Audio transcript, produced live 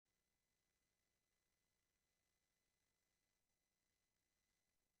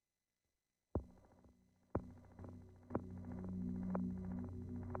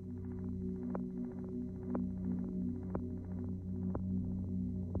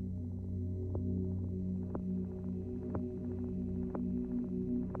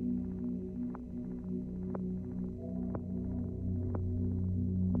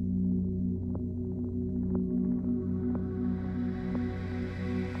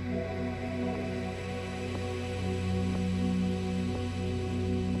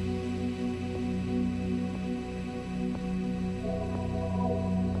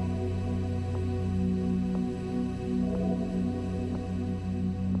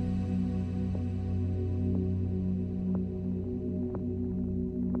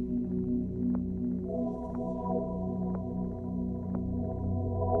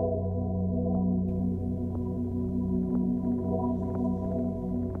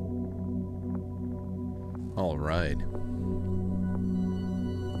All right.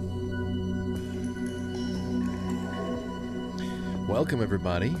 Welcome,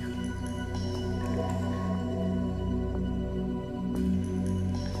 everybody.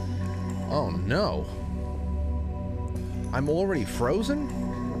 Oh, no. I'm already frozen?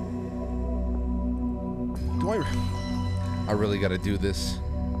 Do I really got to do this?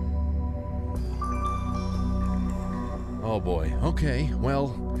 Oh, boy. Okay, well,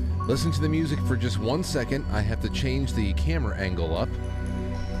 listen to the music for just 1 second. I have to change the camera angle up.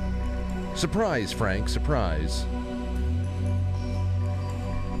 Surprise, Frank, surprise.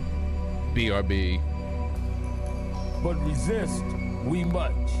 BRB. But resist we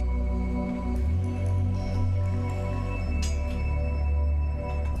much.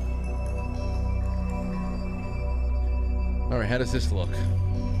 All right, how does this look?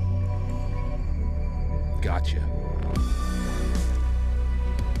 Gotcha.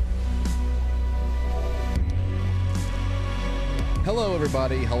 Hello,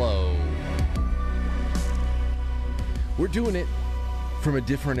 everybody. Hello. We're doing it from a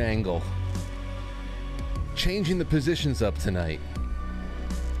different angle. Changing the positions up tonight.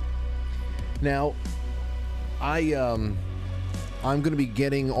 Now, I'm going to be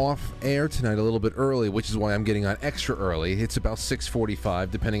getting off air tonight a little bit early, which is why I'm getting on extra early. It's about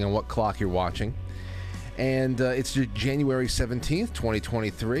 6:45, depending on what clock you're watching. And it's January 17th,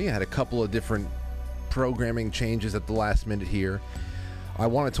 2023. I had a couple of different programming changes at the last minute here. I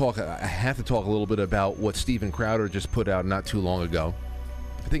have to talk a little bit about what Steven Crowder just put out not too long ago.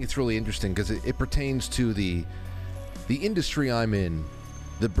 I think it's really interesting because it pertains to the industry I'm in,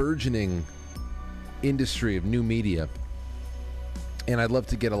 the burgeoning industry of new media. And I'd love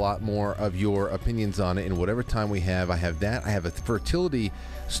to get a lot more of your opinions on it in whatever time we have. I have that. I have a fertility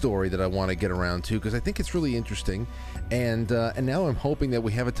story that I want to get around to because I think it's really interesting. And now I'm hoping that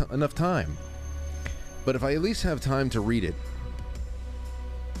we have enough time. But if I at least have time to read it,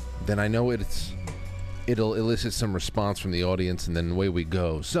 then I know it'll elicit some response from the audience, and then away we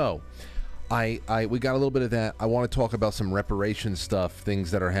go. So, we got a little bit of that. I want to talk about some reparation stuff,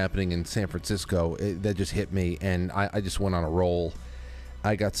 things that are happening in San Francisco that just hit me, and I just went on a roll.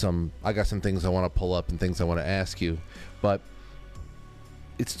 I got some things I want to pull up and things I want to ask you, but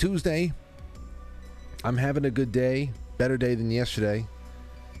it's Tuesday. I'm having a good day, better day than yesterday.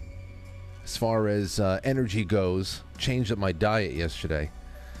 As far as energy goes, changed up my diet yesterday.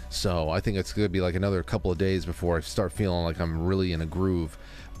 So I think it's going to be like another couple of days before I start feeling like I'm really in a groove.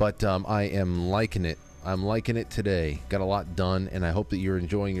 But I am liking it. I'm liking it today. Got a lot done, and I hope that you're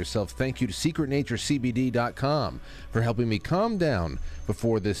enjoying yourself. Thank you to SecretNatureCBD.com for helping me calm down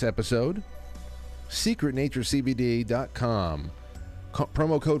before this episode. SecretNatureCBD.com.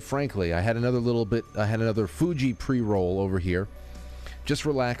 Promo code Frankly. I had another Fuji pre-roll over here. Just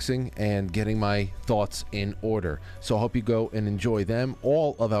relaxing and getting my thoughts in order. So I hope you go and enjoy them.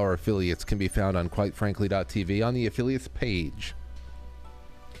 All of our affiliates can be found on QuiteFrankly.tv on the affiliates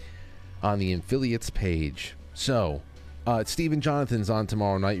page. So, Stephen Jonathan's on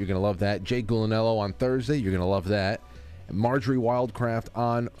tomorrow night. You're going to love that. Jay Gulinello on Thursday. You're going to love that. Marjorie Wildcraft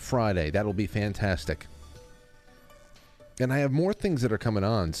on Friday. That'll be fantastic. And I have more things that are coming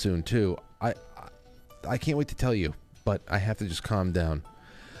on soon, too. I can't wait to tell you. But I have to just calm down.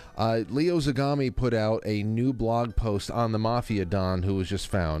 Leo Zagami put out a new blog post on the Mafia Don who was just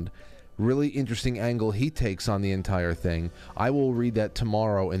found. Really interesting angle he takes on the entire thing. I will read that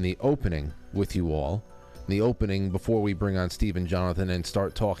tomorrow in the opening with you all. The opening before we bring on Stephen Jonathan and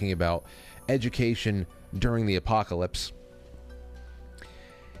start talking about education during the apocalypse.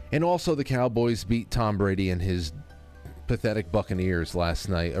 And also the Cowboys beat Tom Brady and his pathetic Buccaneers last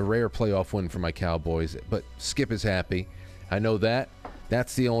night. A rare playoff win for my Cowboys, but Skip is happy. I know that.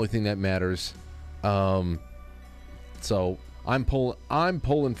 That's the only thing that matters. So I'm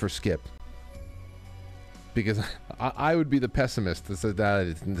pulling for Skip because I would be the pessimist that said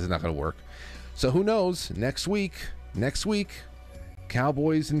that this is not going to work. So who knows? Next week,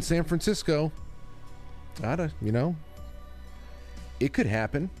 Cowboys in San Francisco. It could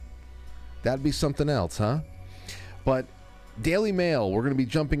happen. That'd be something else, huh? But Daily Mail, we're going to be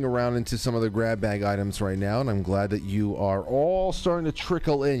jumping around into some of the grab bag items right now, and I'm glad that you are all starting to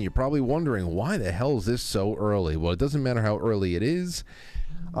trickle in. You're probably wondering, why the hell is this so early? Well, it doesn't matter how early it is.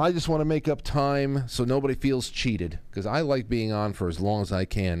 I just want to make up time so nobody feels cheated, because I like being on for as long as I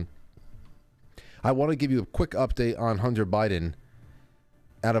can. I want to give you a quick update on Hunter Biden.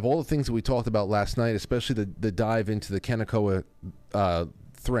 Out of all the things that we talked about last night, especially the dive into the Kanekoa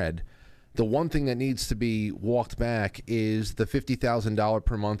thread, the one thing that needs to be walked back is the $50,000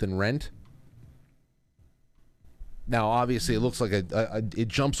 per month in rent. Now, obviously, it looks like it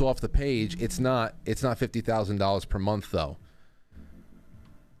jumps off the page. It's not $50,000 per month, though.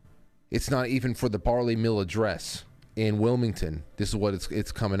 It's not even for the Barley Mill address in Wilmington. This is what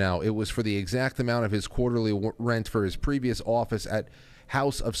it's coming out. It was for the exact amount of his quarterly rent for his previous office at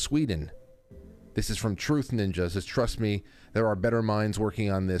House of Sweden. This is from Truth Ninja. It says, trust me, there are better minds working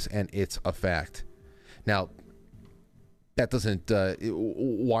on this, and it's a fact. Now, that doesn't,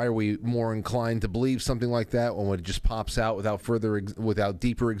 why are we more inclined to believe something like that when it just pops out without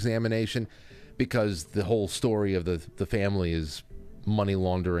deeper examination? Because the whole story of the family is money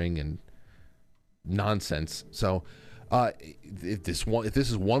laundering and nonsense. So, if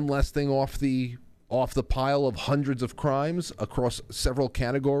this is one less thing off the pile of hundreds of crimes across several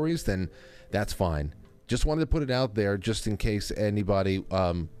categories, then that's fine. Just wanted to put it out there just in case anybody,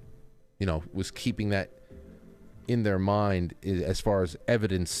 was keeping that in their mind as far as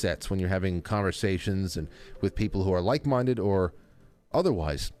evidence sets when you're having conversations and with people who are like-minded or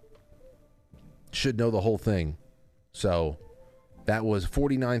otherwise. Should know the whole thing. So that was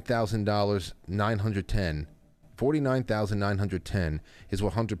 $49,910. $49,910 is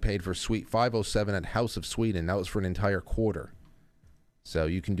what Hunter paid for Suite 507 at House of Sweden. That was for an entire quarter. So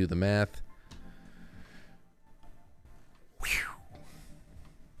you can do the math. Whew.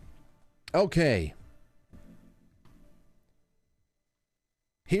 Okay.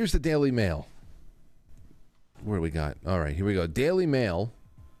 Here's the Daily Mail. What do we got? All right, here we go. Daily Mail.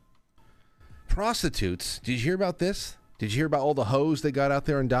 Prostitutes. Did you hear about this? Did you hear about all the hoes they got out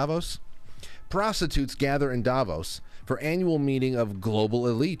there in Davos? Prostitutes gather in Davos for annual meeting of global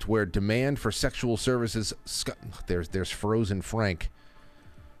elite, where demand for sexual services... There's Frozen Frank.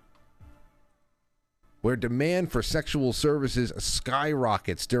 Where demand for sexual services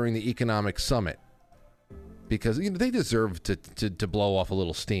skyrockets during the economic summit. Because they deserve to blow off a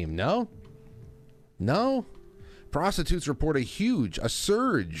little steam, no? No? Prostitutes report a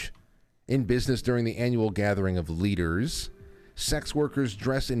surge in business during the annual gathering of leaders. Sex workers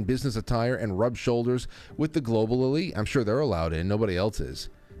dress in business attire and rub shoulders with the global elite. I'm sure they're allowed in. Nobody else is.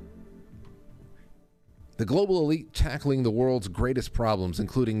 The global elite tackling the world's greatest problems,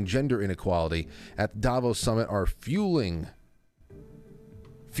 including gender inequality, at the Davos Summit are fueling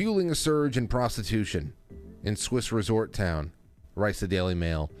a surge in prostitution in Swiss resort town, writes the Daily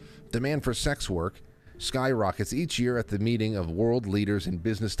Mail. Demand for sex work skyrockets each year at the meeting of world leaders and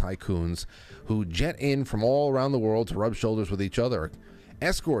business tycoons who jet in from all around the world to rub shoulders with each other.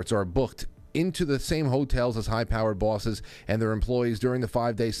 Escorts are booked into the same hotels as high-powered bosses and their employees during the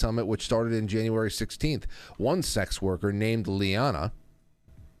 5-day summit, which started in January 16th. One sex worker named Liana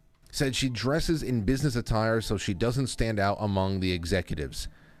said she dresses in business attire so she doesn't stand out among the executives.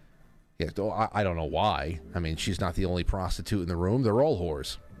 Yeah, I don't know why. I mean, she's not the only prostitute in the room. They're all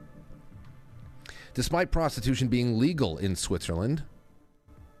whores. Despite prostitution being legal in Switzerland,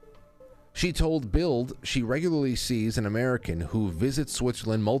 she told Bild she regularly sees an American who visits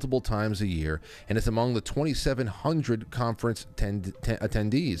Switzerland multiple times a year and is among the 2,700 conference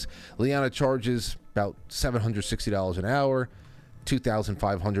attendees. Liana charges about $760 an hour,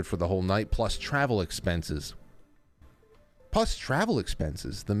 $2,500 for the whole night, plus travel expenses.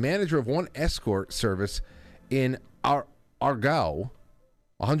 The manager of one escort service in Aargau,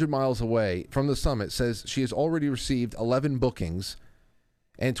 100 miles away from the summit, says she has already received 11 bookings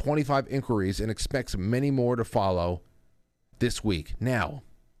and 25 inquiries and expects many more to follow this week. Now,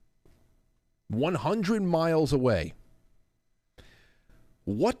 100 miles away.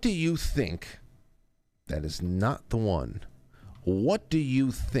 What do you think? That is not the one. What do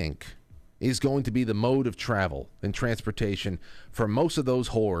you think is going to be the mode of travel and transportation for most of those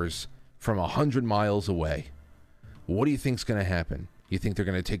whores from 100 miles away? What do you think is going to happen? You think they're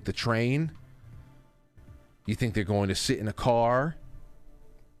going to take the train? You think they're going to sit in a car?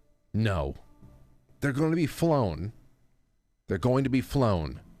 No. They're going to be flown. They're going to be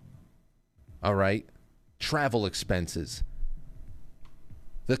flown. All right? Travel expenses.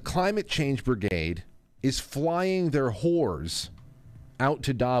 The Climate Change Brigade is flying their whores out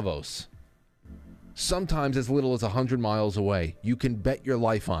to Davos. Sometimes as little as 100 miles away. You can bet your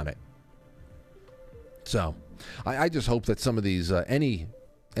life on it. So, I just hope that some of these, any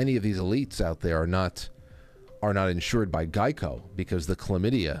of these elites out there are not insured by Geico, because the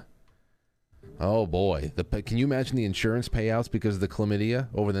chlamydia. Oh boy, can you imagine the insurance payouts because of the chlamydia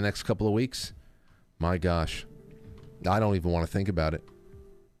over the next couple of weeks? My gosh, I don't even want to think about it.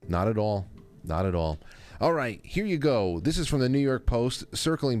 Not at all. Not at all. All right, here you go. This is from the New York Post,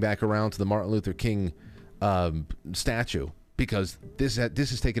 circling back around to the Martin Luther King statue, because this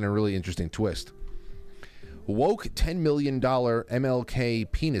has taken a really interesting twist. Woke $10 million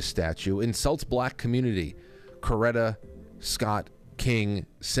MLK penis statue insults black community. Coretta Scott King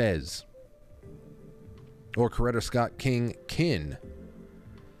says. Or Coretta Scott King kin.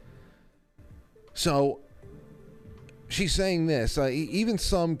 So, she's saying this. Even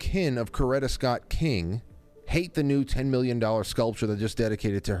some kin of Coretta Scott King hate the new $10 million sculpture that just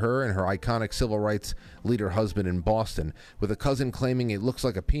dedicated to her and her iconic civil rights leader husband in Boston, with a cousin claiming it looks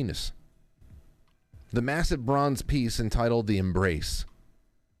like a penis. The massive bronze piece, entitled The Embrace,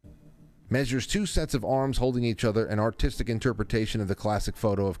 measures 2 sets of arms holding each other, an artistic interpretation of the classic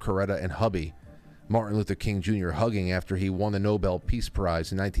photo of Coretta and hubby, Martin Luther King Jr., hugging after he won the Nobel Peace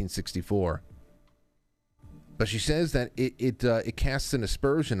Prize in 1964. But she says that it casts an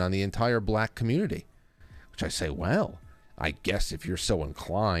aspersion on the entire black community. Which I say, well, I guess if you're so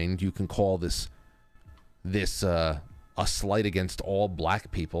inclined, you can call this a slight against all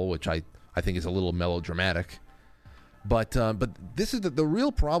black people, which I think is a little melodramatic. But this is the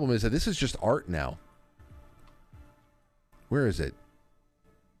real problem is that this is just art now. Where is it?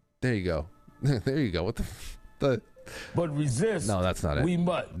 There you go. There you go. What the? But resist. No, that's not it. We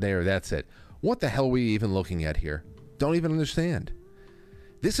must. There, that's it. What the hell are we even looking at here? Don't even understand.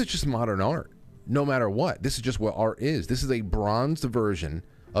 This is just modern art. No matter what, this is just what art is. This is a bronzed version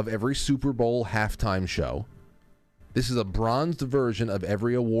of every Super Bowl halftime show. This is a bronzed version of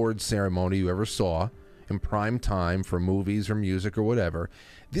every awards ceremony you ever saw in prime time for movies or music or whatever.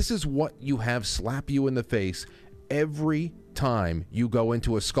 This is what you have slap you in the face every time you go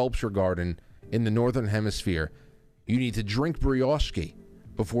into a sculpture garden in the Northern Hemisphere. You need to drink brioche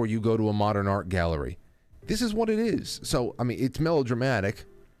before you go to a modern art gallery. This is what it is. So, I mean, it's melodramatic,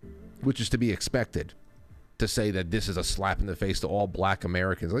 which is to be expected, to say that this is a slap in the face to all black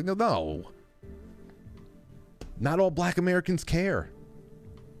Americans. Like, no. Not all black Americans care.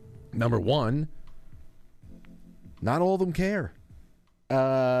 Number one, not all of them care.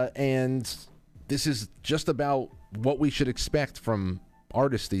 And this is just about what we should expect from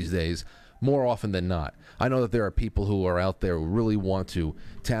artists these days, more often than not. I know that there are people who are out there who really want to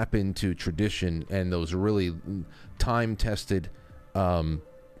tap into tradition and those really time-tested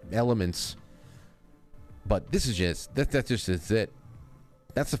elements, but this is just that's just it.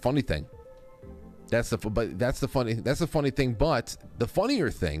 That's the funny thing. That's the funny thing. But the funnier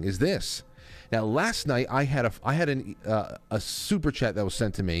thing is this. Now, last night I had a super chat that was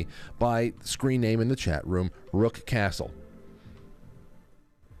sent to me by screen name in the chat room, Rook Castle.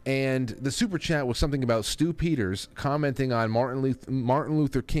 And the super chat was something about Stu Peters commenting on Martin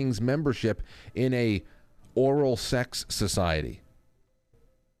Luther King's membership in a oral sex society.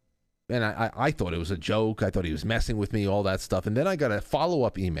 And I thought it was a joke. I thought he was messing with me, all that stuff. And then I got a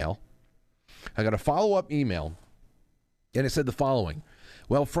follow-up email. And it said the following.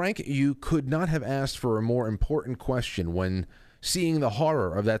 Well, Frank, you could not have asked for a more important question when seeing the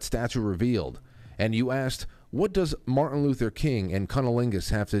horror of that statue revealed. And you asked, what does Martin Luther King and cunnilingus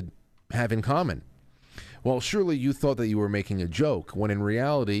have in common? Well, surely you thought that you were making a joke, when in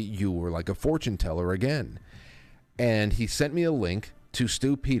reality you were like a fortune teller again. And he sent me a link to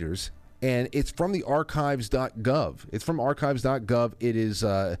Stu Peters, and it's from the archives.gov. It's from archives.gov. It is,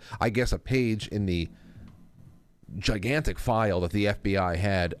 I guess, a page in the gigantic file that the FBI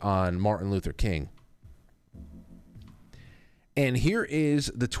had on Martin Luther King. And here is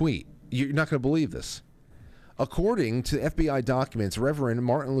the tweet. You're not going to believe this. According to FBI documents, Reverend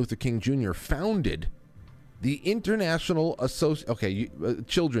Martin Luther King Jr. founded the International Association. Okay, the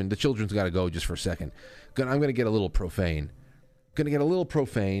children's got to go just for a second. I'm going to get a little profane. Get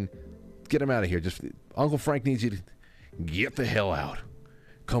him out of here. Just Uncle Frank needs you to get the hell out.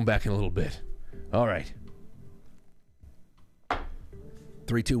 Come back in a little bit. All right.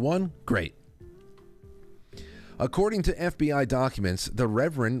 3, 2, 1. Great. According to FBI documents, the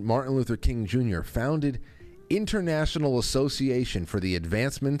Reverend Martin Luther King Jr. founded International Association for the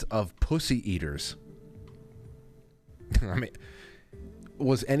Advancement of Pussy Eaters. I mean,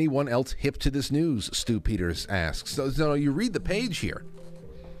 was anyone else hip to this news? Stu Peters asks. So you read the page here.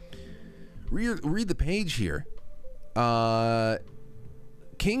 Read the page here.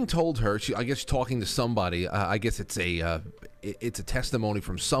 King told her, I guess talking to somebody, I guess it's a testimony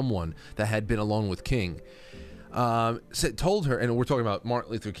from someone that had been alone with King. Told her, and we're talking about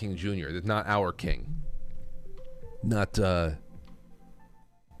Martin Luther King Jr., not our King. Not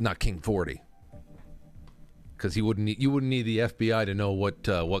King 40. Because you wouldn't need the FBI to know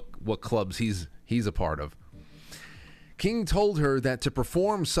what clubs he's a part of. King told her that to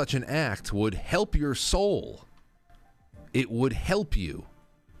perform such an act would help your soul. It would help you.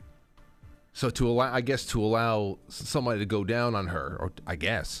 So to allow somebody to go down on her, or I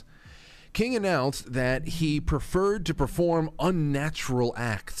guess, King announced that he preferred to perform unnatural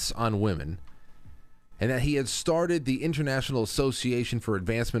acts on women, and that he had started the International Association for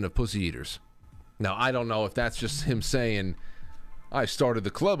Advancement of Pussy Eaters. Now, I don't know if that's just him saying, I started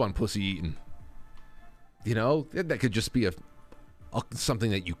the club on pussy eating. You know, that could just be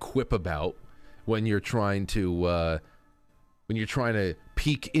something that you quip about when you're trying to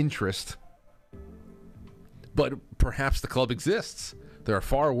pique interest. But perhaps the club exists. There are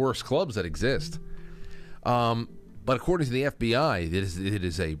far worse clubs that exist. But according to the FBI, it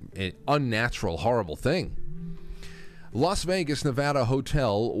is an unnatural, horrible thing. Las Vegas, Nevada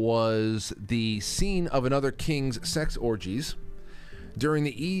hotel was the scene of another king's sex orgies. During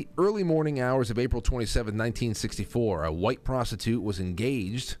the early morning hours of April 27, 1964, a white prostitute was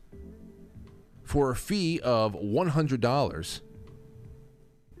engaged for a fee of $100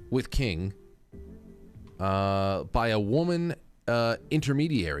 with King by a woman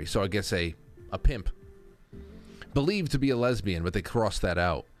intermediary, so I guess a pimp, believed to be a lesbian, but they crossed that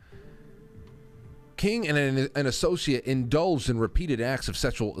out. King and an associate indulged in repeated acts of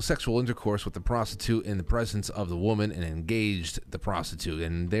sexual intercourse with the prostitute in the presence of the woman and engaged the prostitute.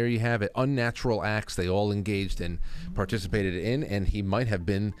 And there you have it, unnatural acts they all engaged and participated in, and he might have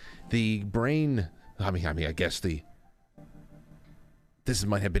been the brain, I guess this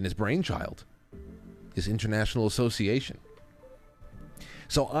might have been his brainchild, his international association.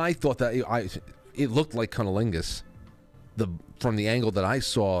 So I thought that it looked like cunnilingus from the angle that I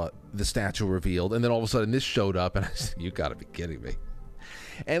saw the statue revealed, and then all of a sudden this showed up, and I said, you gotta be kidding me.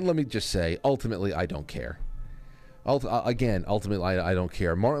 And let me just say, ultimately, I don't care. Ultimately, I don't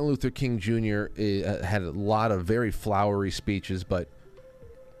care. Martin Luther King Jr. Had a lot of very flowery speeches, but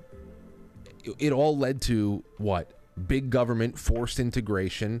it all led to what? Big government, forced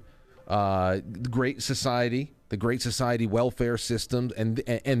integration, the Great Society welfare systems, and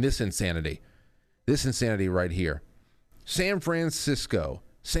this insanity. This insanity right here. San Fran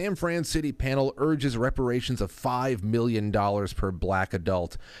City panel urges reparations of $5 million per black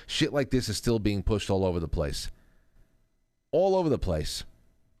adult. Shit like this is still being pushed all over the place. All over the place.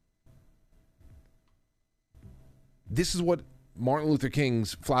 This is what Martin Luther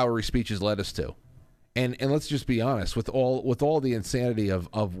King's flowery speeches led us to. And let's just be honest, with all the insanity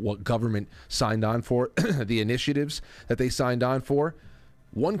of what government signed on for, the initiatives that they signed on for,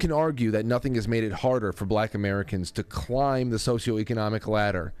 one can argue that nothing has made it harder for black Americans to climb the socioeconomic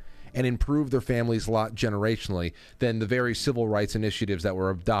ladder and improve their family's lot generationally than the very civil rights initiatives that were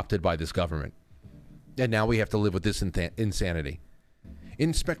adopted by this government. And now we have to live with this insanity.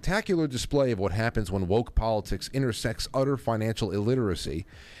 In spectacular display of what happens when woke politics intersects utter financial illiteracy,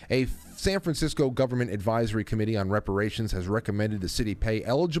 a San Francisco Government Advisory Committee on Reparations has recommended the city pay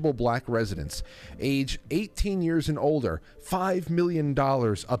eligible black residents age 18 years and older $5 million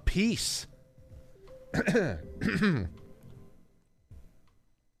apiece.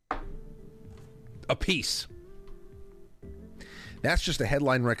 Apiece. That's just a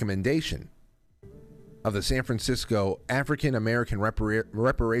headline recommendation of the San Francisco African American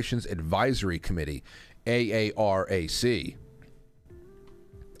Reparations Advisory Committee, AARAC,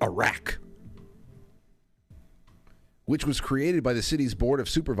 ARAC, which was created by the city's Board of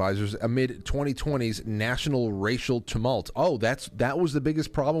Supervisors amid 2020's national racial tumult. Oh, that was the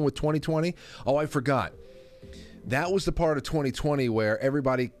biggest problem with 2020? Oh, I forgot. That was the part of 2020 where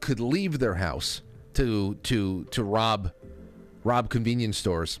everybody could leave their house to rob convenience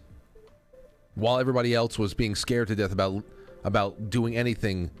stores, while everybody else was being scared to death about doing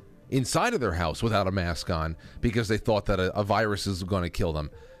anything inside of their house without a mask on because they thought that a virus is going to kill them.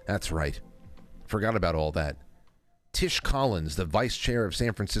 That's right. Forgot about all that. Tish Collins, the vice chair of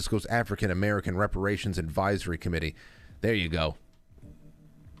San Francisco's African American Reparations Advisory Committee. There you go.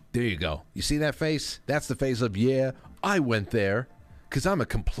 There you go. You see that face? That's the face of, yeah, I went there because I'm a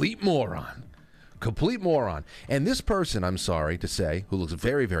complete moron. Complete moron. And this person, I'm sorry to say, who looks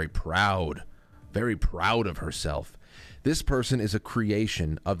very, very proud of herself. This person is a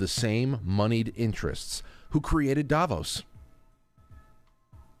creation of the same moneyed interests who created Davos.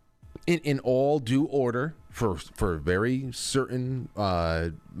 In all due order, for very certain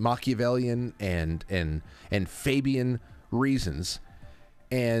Machiavellian and Fabian reasons,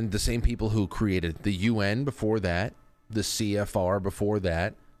 and the same people who created the UN before that, the CFR before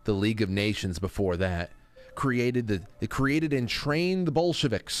that, the League of Nations before that, created and trained the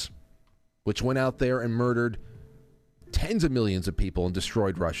Bolsheviks, which went out there and murdered tens of millions of people and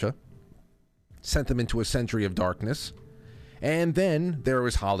destroyed Russia, sent them into a century of darkness. And then there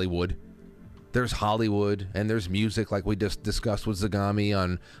was Hollywood. There's Hollywood, and there's music like we just discussed with Zagami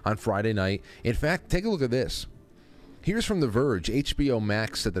on Friday night. In fact, take a look at this. Here's from The Verge. HBO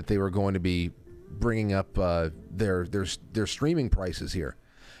Max said that they were going to be bringing up their streaming prices here.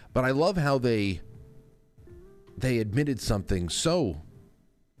 But I love how they they admitted something so,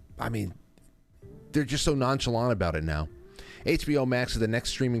 I mean, they're just so nonchalant about it now. HBO Max is the next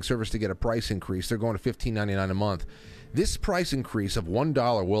streaming service to get a price increase. They're going to $15.99 a month. This price increase of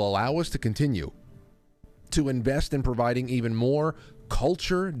 $1 will allow us to continue to invest in providing even more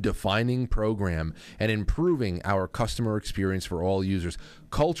culture-defining program and improving our customer experience for all users.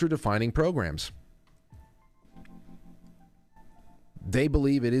 Culture-defining programs. They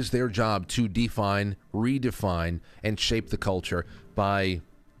believe it is their job to define, redefine, and shape the culture by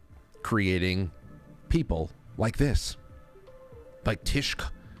creating people like this. Like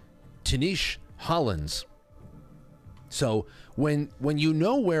Tanish Hollins. So when you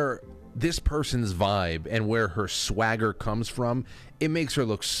know where this person's vibe and where her swagger comes from, it makes her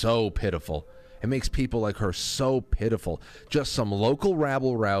look so pitiful. It makes people like her so pitiful. Just some local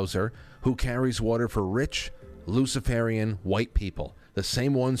rabble-rouser who carries water for rich, Luciferian white people. The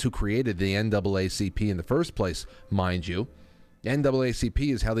same ones who created the NAACP in the first place, mind you.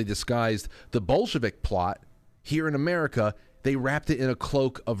 NAACP is how they disguised the Bolshevik plot. Here in America, they wrapped it in a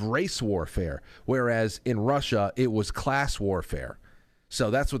cloak of race warfare, whereas in Russia, it was class warfare. So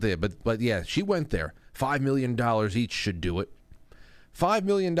that's what they did. But yeah, she went there. $5 million each should do it. $5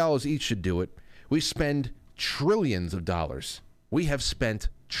 million each should do it. We spend trillions of dollars. We have spent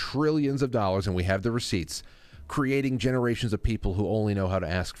trillions of dollars, and we have the receipts, creating generations of people who only know how to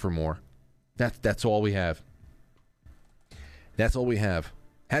ask for more. That's all we have. That's all we have.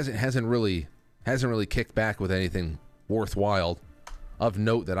 Hasn't really kicked back with anything worthwhile of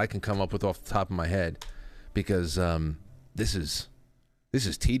note that I can come up with off the top of my head, because this is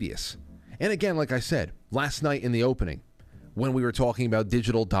tedious. And again, like I said, last night in the opening, when we were talking about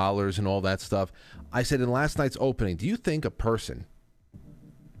digital dollars and all that stuff, I said in last night's opening, do you think a person,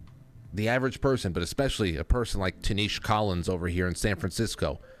 the average person, but especially a person like Tanish Collins over here in San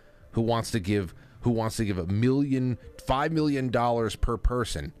Francisco, who wants to give $5 million per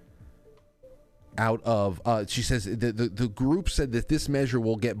person out of, she says, the group said that this measure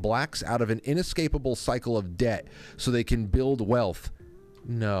will get blacks out of an inescapable cycle of debt so they can build wealth.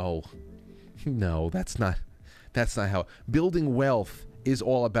 No, that's not how. Building wealth is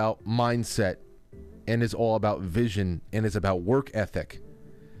all about mindset and is all about vision and is about work ethic.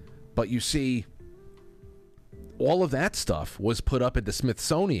 But you see, all of that stuff was put up at the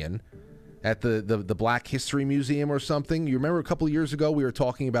Smithsonian, at the Black History Museum or something. You remember a couple of years ago we were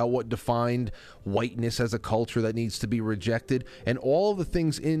talking about what defined whiteness as a culture that needs to be rejected, and all of the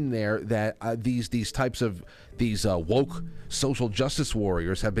things in there that these woke social justice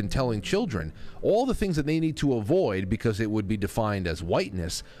warriors have been telling children. All the things that they need to avoid because it would be defined as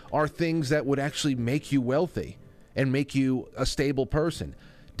whiteness are things that would actually make you wealthy and make you a stable person.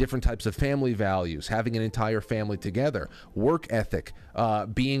 Different types of family values, having an entire family together, work ethic,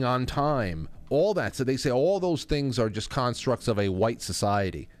 being on time, all that. So they say all those things are just constructs of a white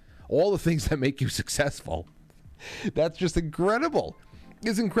society. All the things that make you successful. That's just incredible.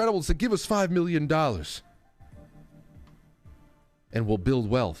 It's incredible to give us $5 million and we'll build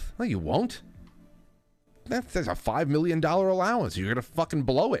wealth. No, you won't. That's a $5 million allowance. You're going to fucking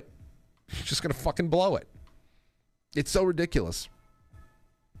blow it. You're just going to fucking blow it. It's so ridiculous.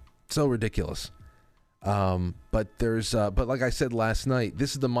 So ridiculous. But like I said last night,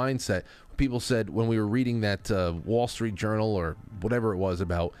 this is the mindset. People said when we were reading that Wall Street Journal or whatever it was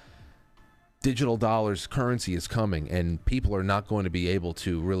about digital dollars, currency is coming, and people are not going to be able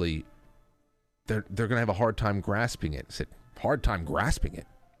to really, they're going to have a hard time grasping it. I said, hard time grasping it?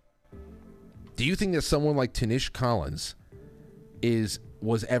 Do you think that someone like Tanish Collins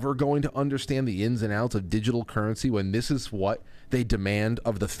was ever going to understand the ins and outs of digital currency when this is what they demand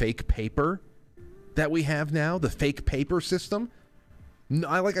of the fake paper that we have now, the fake paper system?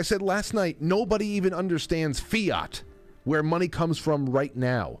 Like I said last night, nobody even understands fiat, where money comes from right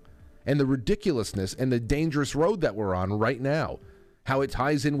now, and the ridiculousness and the dangerous road that we're on right now, how it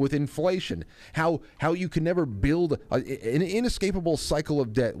ties in with inflation, how you can never build an inescapable cycle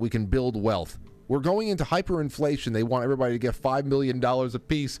of debt. We can build wealth. We're going into hyperinflation. They want everybody to get $5 million a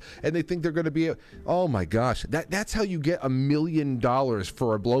piece, and they think they're going to be, oh my gosh, that's how you get $1 million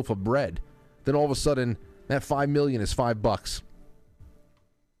for a loaf of bread. Then all of a sudden, that $5 million is $5.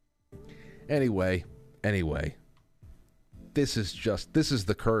 Anyway, this is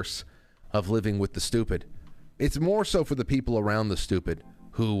the curse of living with the stupid. It's more so for the people around the stupid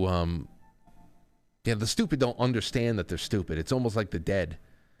who, the stupid don't understand that they're stupid. It's almost like the dead.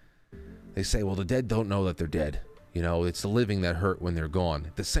 They say, well, the dead don't know that they're dead. You know, it's the living that hurt when they're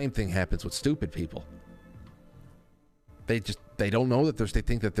gone. The same thing happens with stupid people. They don't know that they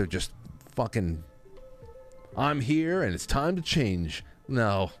think that they're just fucking, I'm here and it's time to change.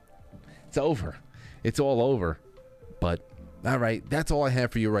 No, it's over. It's all over. But, all right, that's all I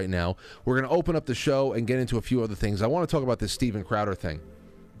have for you right now. We're going to open up the show and get into a few other things. I want to talk about this Steven Crowder thing.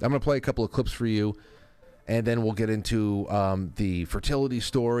 I'm going to play a couple of clips for you, and then we'll get into the fertility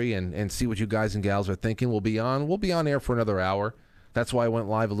story and see what you guys and gals are thinking. We'll be on air for another hour. That's why I went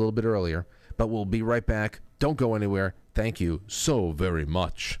live a little bit earlier. But we'll be right back. Don't go anywhere. Thank you so very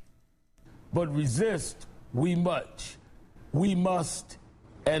much. But resist we much. We must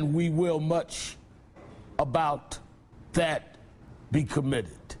and we will much about that be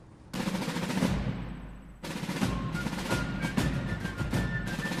committed.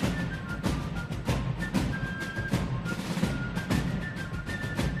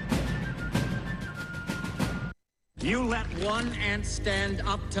 You let one ant stand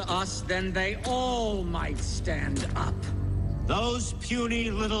up to us, then they all might stand up. Those puny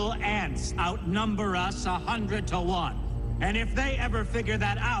little ants outnumber us 100 to 1. And if they ever figure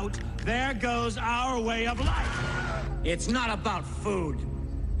that out, there goes our way of life. It's not about food.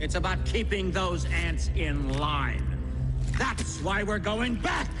 It's about keeping those ants in line. That's why we're going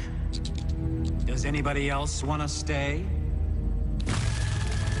back. Does anybody else want to stay?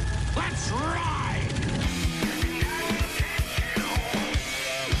 Let's ride!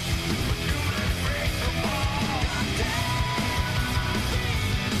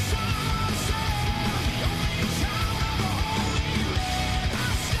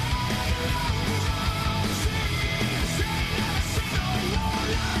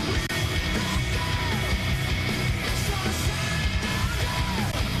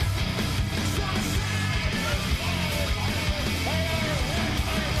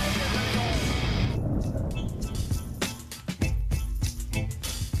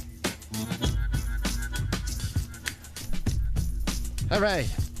 All right.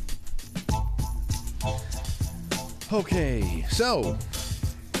 Okay, so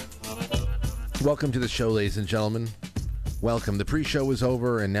welcome to the show, ladies and gentlemen. Welcome. The pre-show is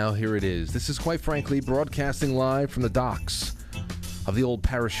over, and now here it is. This is, quite frankly, broadcasting live from the docks of the old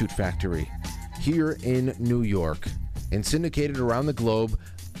parachute factory here in New York and syndicated around the globe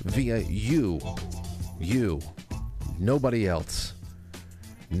via you, nobody else.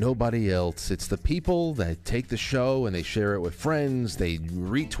 Nobody else. It's the people that take the show and they share it with friends. They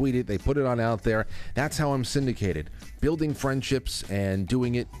retweet it. They put it on out there. That's how I'm syndicated. Building friendships and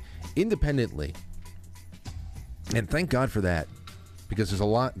doing it independently. And thank God for that, because there's a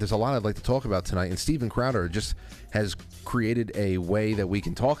lot I'd like to talk about tonight. And Steven Crowder just has created a way that we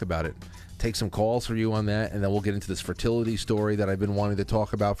can talk about it. Take some calls for you on that, and then we'll get into this fertility story that I've been wanting to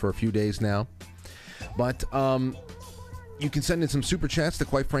talk about for a few days now. But you can send in some super chats to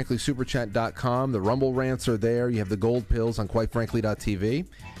quitefranklysuperchat.com. The Rumble rants are there. You have the gold pills on quitefrankly.tv.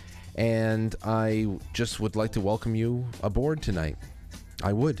 And I just would like to welcome you aboard tonight.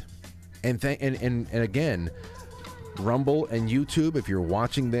 I would. And again, Rumble and YouTube, if you're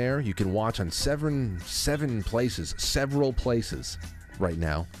watching there, you can watch on several places right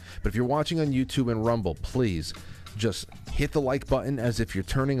now. But if you're watching on YouTube and Rumble, please just hit the like button as if you're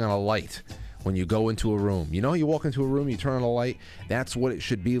turning on a light. When you go into a room, you know, you walk into a room, you turn on a light. That's what it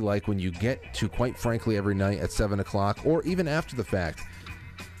should be like when you get to Quite Frankly every night at 7 o'clock, or even after the fact.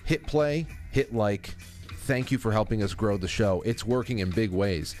 Hit play, hit like. Thank you for helping us grow the show. It's working in big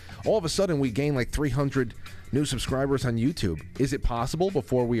ways. All of a sudden, we gain like 300 new subscribers on YouTube. Is it possible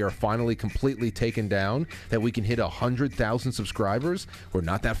before we are finally completely taken down that we can hit 100,000 subscribers? We're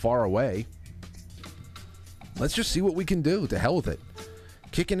not that far away. Let's just see what we can do. To hell with it.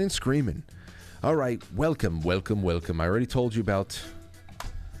 Kicking and screaming. All right, welcome. I already told you about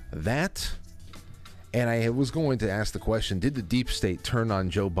that. And I was going to ask the question, did the deep state turn on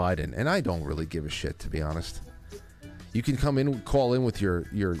Joe Biden? And I don't really give a shit, to be honest. You can call in with your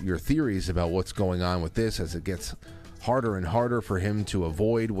theories about what's going on with this as it gets harder and harder for him to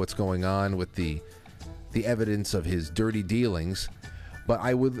avoid what's going on with the evidence of his dirty dealings. But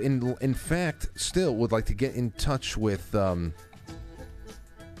I would, in fact, still would like to get in touch with...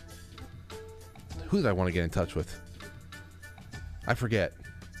 who did I want to get in touch with? I forget.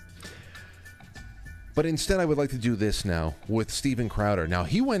 But instead, I would like to do this now with Steven Crowder. Now,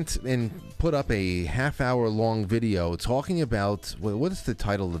 he went and put up a half-hour-long video talking about... what is the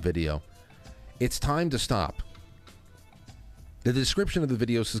title of the video? It's Time to Stop. The description of the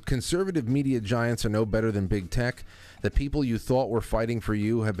video says, conservative media giants are no better than big tech. The people you thought were fighting for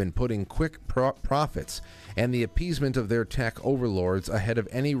you have been putting quick profits and the appeasement of their tech overlords ahead of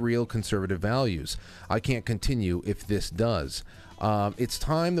any real conservative values. I can't continue if this does. It's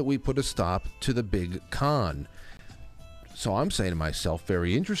time that we put a stop to the big con. So I'm saying to myself,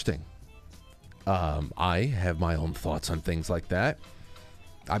 very interesting. I have my own thoughts on things like that.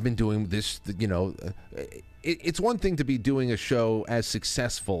 I've been doing this, it's one thing to be doing a show as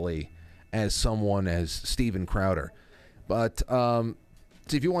successfully as someone as Steven Crowder. But so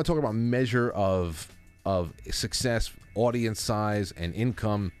if you want to talk about measure of success, audience size, and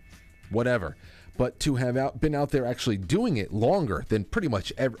income, whatever. But to have been out there actually doing it longer than pretty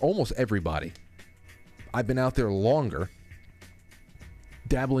much almost everybody. I've been out there longer,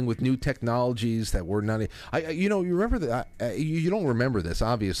 dabbling with new technologies that were not. You remember that? You don't remember this,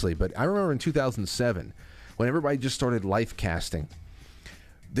 obviously, but I remember in 2007 when everybody just started life casting.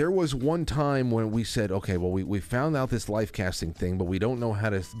 There was one time when we said, okay, well, we found out this life casting thing, but we don't know how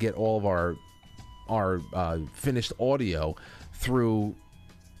to get all of our finished audio through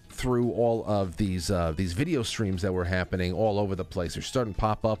all of these video streams that were happening all over the place. They're starting to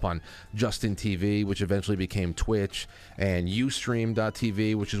pop up on Justin TV, which eventually became Twitch, and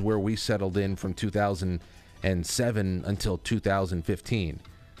Ustream.tv, which is where we settled in from 2007 until 2015.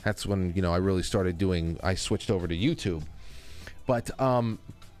 That's when, I really started I switched over to YouTube. But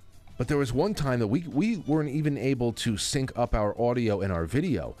there was one time that we weren't even able to sync up our audio and our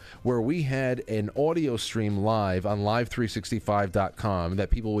video, where we had an audio stream live on live365.com that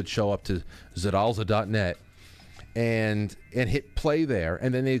people would show up to Zidalza.net and hit play there,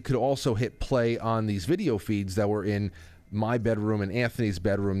 and then they could also hit play on these video feeds that were in my bedroom and Anthony's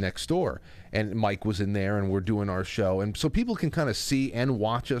bedroom next door, and Mike was in there, and we're doing our show, and so people can kind of see and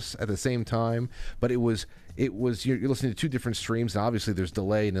watch us at the same time. But it was you're listening to two different streams, and obviously there's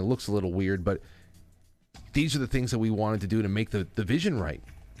delay and it looks a little weird, but these are the things that we wanted to do to make the vision right.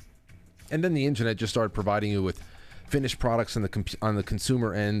 And then the internet just started providing you with finished products on the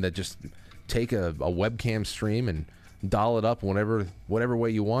consumer end that just take a webcam stream and dial it up whatever way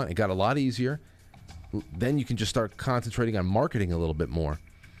you want. It got a lot easier. Then you can just start concentrating on marketing a little bit more.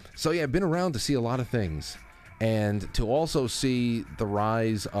 So yeah, I've been around to see a lot of things, and to also see the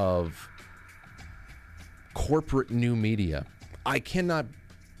rise of corporate new media. I can't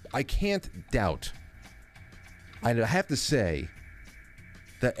doubt. I have to say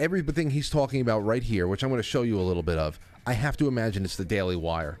that everything he's talking about right here, which I'm going to show you a little bit of, I have to imagine it's the Daily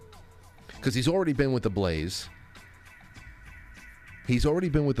Wire, because he's already been with the Blaze. He's already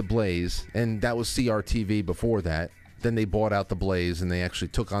been with the Blaze, and that was CRTV before that. Then they bought out the Blaze, and they actually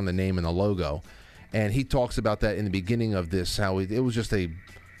took on the name and the logo. And he talks about that in the beginning of this, how it was just a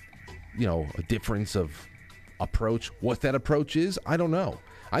difference of approach. What that approach is, I don't know.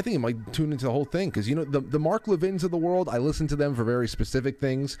 I think it might tune into the whole thing, because the Mark Levins of the world, I listen to them for very specific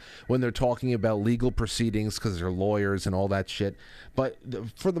things when they're talking about legal proceedings, because they're lawyers and all that shit. But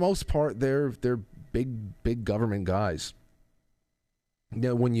for the most part, they're big government guys.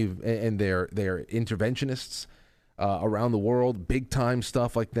 They're interventionists around the world, big time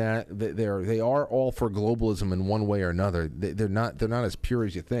stuff like that. They are all for globalism in one way or another. They're not as pure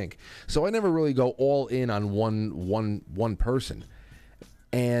as you think. So I never really go all in on one person.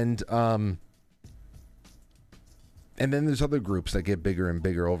 And then there's other groups that get bigger and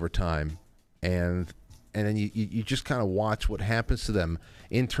bigger over time, and then you just kind of watch what happens to them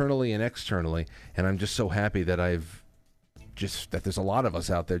internally and externally. And I'm just so happy that that there's a lot of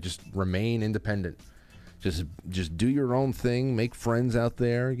us out there. Just remain independent. Just do your own thing. Make friends out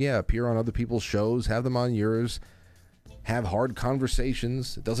there. Yeah, appear on other people's shows. Have them on yours. Have hard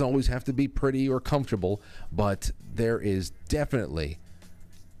conversations. It doesn't always have to be pretty or comfortable, but there is definitely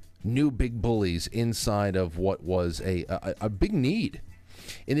new big bullies inside of what was a big need.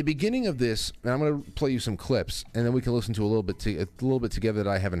 In the beginning of this, and I'm going to play you some clips, and then we can listen to a little bit together that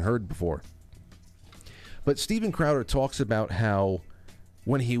I haven't heard before. But Steven Crowder talks about how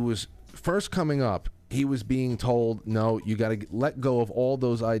when he was first coming up, he was being told, no, you got to let go of all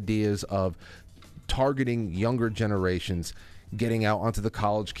those ideas of targeting younger generations, getting out onto the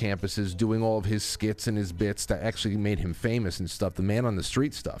college campuses, doing all of his skits and his bits that actually made him famous and stuff, the man on the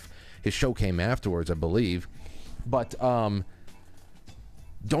street stuff. His show came afterwards, I believe. But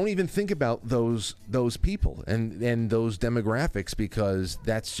don't even think about those people and those demographics, because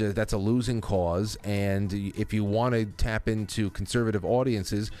that's a losing cause. And if you want to tap into conservative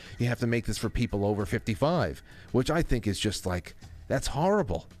audiences, you have to make this for people over 55, which I think is just like, that's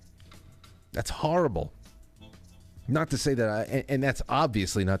horrible. That's horrible. Not to say that and that's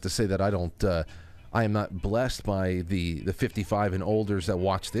obviously not to say that I don't I am not blessed by the 55 and olders that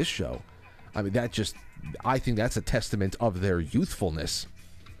watch this show. I mean, I think that's a testament of their youthfulness.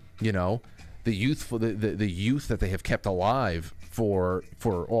 The youth that they have kept alive for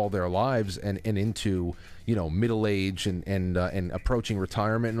all their lives and into middle age and approaching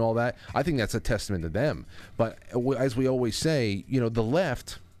retirement and all that. I think that's a testament to them. But as we always say, the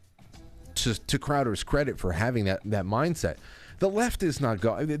left, to Crowder's credit for having that mindset, The left is not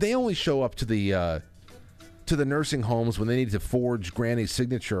going. They only show up to the nursing homes when they need to forge Granny's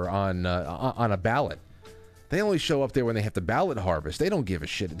signature on a ballot. They only show up there when they have to ballot harvest. They don't give a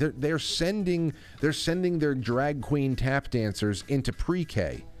shit. They're sending their drag queen tap dancers into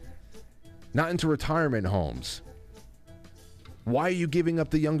pre-K, not into retirement homes. Why are you giving up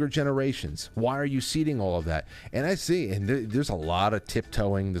the younger generations? Why are you seeding all of that? And I see, and there's a lot of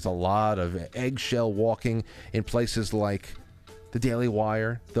tiptoeing. There's a lot of eggshell walking in places like the Daily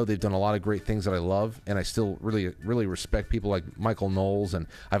Wire, though they've done a lot of great things that I love, and I still really, really respect people like Michael Knowles, and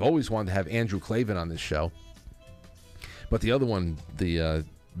I've always wanted to have Andrew Klavan on this show. But the other one, the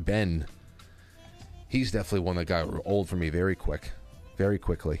Ben, he's definitely one that got old for me very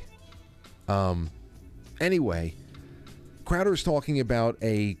quickly. Anyway, Crowder's talking about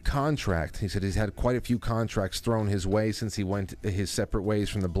a contract. He said he's had quite a few contracts thrown his way since he went his separate ways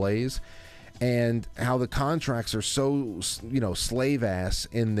from the Blaze, and how the contracts are so, slave ass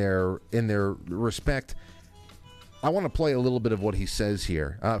in their respect. I want to play a little bit of what he says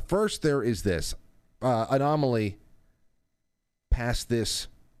here. First, there is this anomaly. Pass this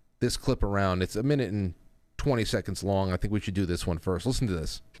clip around. It's a minute and 20 seconds long. I think we should do this one first. Listen to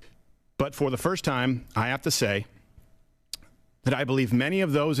this. But for the first time, I have to say that I believe many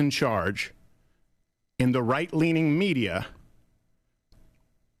of those in charge in the right-leaning media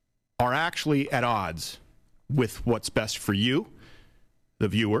are actually at odds with what's best for you, the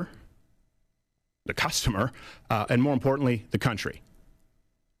viewer, the customer, and more importantly, the country.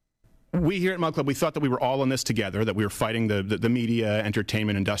 We here at Mug Club, we thought that we were all in this together, that we were fighting the media,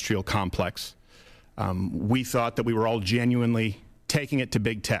 entertainment, industrial complex. We thought that we were all genuinely taking it to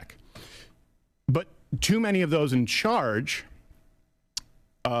big tech. But too many of those in charge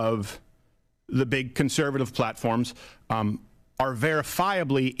of the big conservative platforms are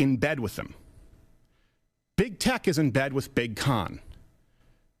verifiably in bed with them. Big tech is in bed with big con.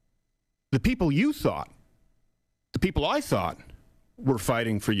 The people you thought, the people I thought were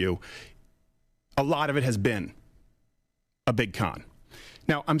fighting for you, a lot of it has been a big con.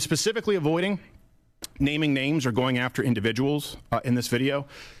 Now, I'm specifically avoiding naming names or going after individuals in this video.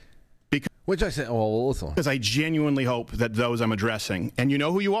 Which I said, well, listen. Because I genuinely hope that those I'm addressing, and you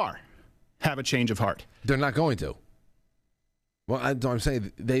know who you are, have a change of heart. They're not going to. Well, I'm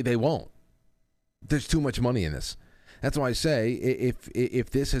saying they won't. There's too much money in this. That's why I say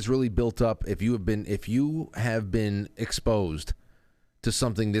if this has really built up, if you have been exposed to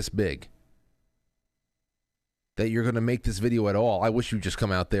something this big, that you're going to make this video at all, I wish you'd just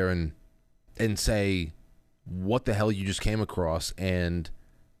come out there and say what the hell you just came across and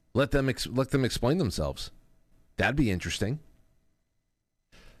let them explain themselves. That'd be interesting.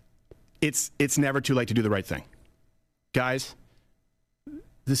 It's never too late to do the right thing. Guys,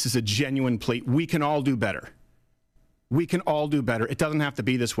 this is a genuine plea. We can all do better. We can all do better. It doesn't have to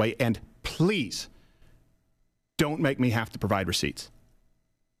be this way. And please, don't make me have to provide receipts.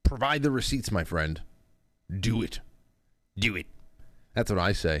 Provide the receipts, my friend. Do it. Do it. That's what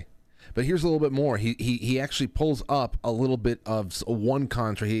I say. But here's a little bit more. He actually pulls up a little bit of one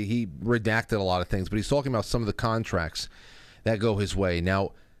contract. He redacted a lot of things, but he's talking about some of the contracts that go his way.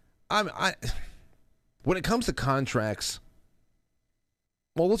 Now, when it comes to contracts,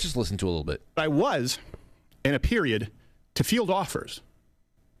 well, let's just listen to a little bit. I was in a period to field offers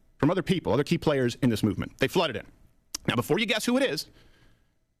from other people, other key players in this movement. They flooded in. Now, before you guess who it is,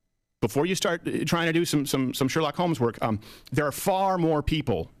 before you start trying to do some Sherlock Holmes work, there are far more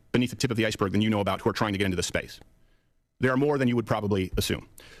people beneath the tip of the iceberg than you know about who are trying to get into this space. There are more than you would probably assume.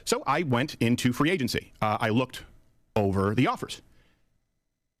 So I went into free agency. I looked over the offers.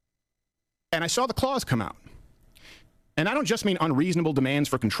 And I saw the clause come out. And I don't just mean unreasonable demands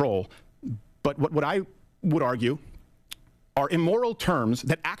for control, but what I would argue are immoral terms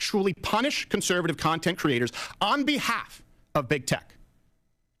that actually punish conservative content creators on behalf of big tech.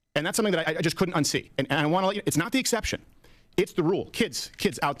 And that's something that I just couldn't unsee. And I want to let you, it's not the exception. It's the rule. Kids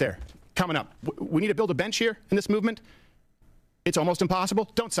out there, coming up. We need to build a bench here in this movement. It's almost impossible.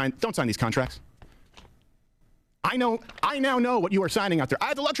 Don't sign these contracts. I now know what you are signing out there. I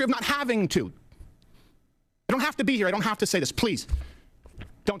have the luxury of not having to. I don't have to be here. I don't have to say this. Please,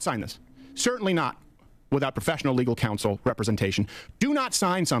 don't sign this. Certainly not without professional legal counsel representation. Do not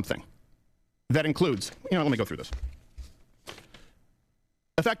sign something that includes, let me go through this.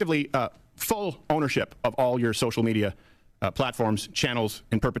 Effectively, full ownership of all your social media platforms, channels,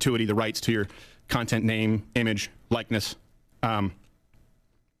 in perpetuity, the rights to your content name, image, likeness, even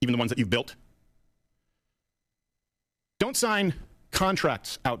the ones that you've built. Don't sign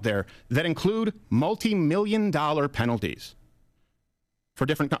contracts out there that include multi-million-dollar penalties for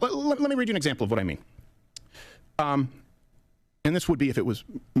different. Let me read you an example of what I mean. and this would be if it was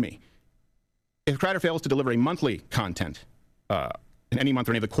me, if Crowder fails to deliver a monthly content, in any month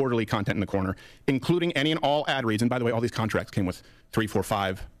or any of the quarterly content in the corner, including any and all ad reads, and by the way, all these contracts came with 3, 4,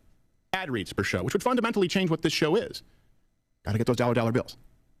 5 ad reads per show, which would fundamentally change what this show is. Got to get those dollar bills.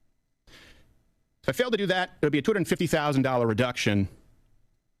 If I fail to do that, it would be a $250,000 reduction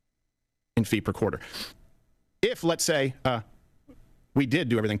in fee per quarter. If, let's say, we did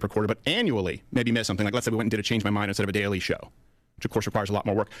do everything per quarter, but annually maybe miss something, like let's say we went and did a Change My Mind instead of a daily show, which of course requires a lot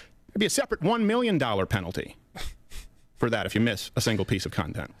more work, there'd be a separate $1 million penalty for that if you miss a single piece of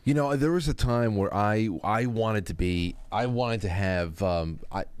content. You know, there was a time where I wanted to have,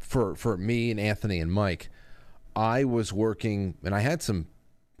 for me and Anthony and Mike, I was working, and I had some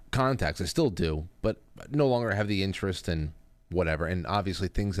contacts, I still do, but no longer have the interest in whatever, and obviously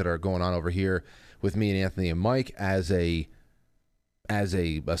things that are going on over here with me and Anthony and Mike as a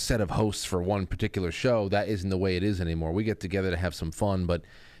set of hosts for one particular show, that isn't the way it is anymore. We get together to have some fun, but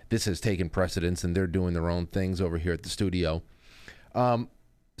this has taken precedence, and they're doing their own things over here at the studio.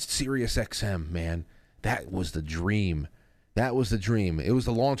 Sirius XM, man, that was the dream. That was the dream. It was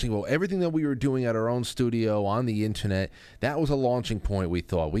the launching. Well, everything that we were doing at our own studio on the internet, that was a launching point. We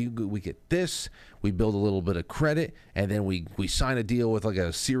thought we get this, we build a little bit of credit, and then we sign a deal with like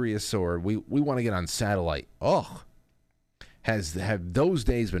a Sirius, or we want to get on satellite. Oh, have those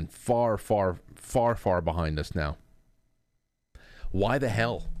days been far behind us now? Why the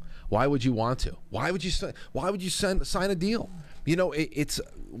hell? Why would you want to? Why would you sign a deal? You know, it's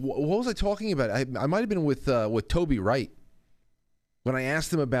what was I talking about? I might have been with Toby Wright when I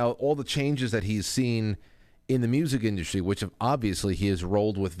asked him about all the changes that he's seen in the music industry, which obviously he has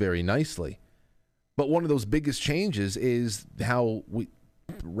rolled with very nicely. But one of those biggest changes is how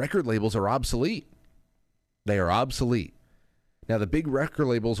record labels are obsolete. They are obsolete. Now, the big record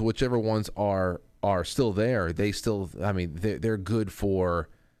labels, whichever ones are still there, they still, I mean, they're good for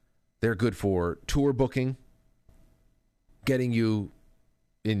tour booking, getting you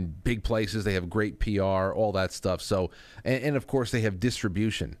in big places. They have great PR, all that stuff. So, and of course they have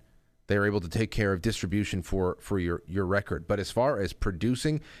distribution. They're able to take care of distribution for your record. But as far as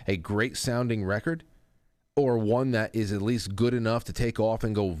producing a great sounding record, or one that is at least good enough to take off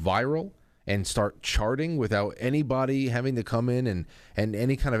and go viral and start charting without anybody having to come in and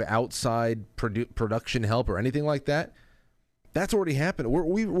any kind of outside production help or anything like that, that's already happened.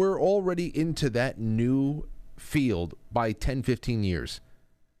 We're already into that new field by 10, 15 years.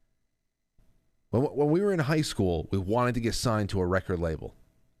 When we were in high school, we wanted to get signed to a record label.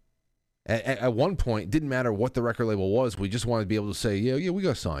 At one point, it didn't matter what the record label was. We just wanted to be able to say, yeah, we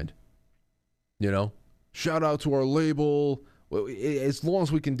got signed. You know, shout out to our label. As long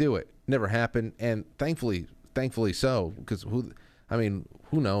as we can do it. Never happened, and thankfully so, because who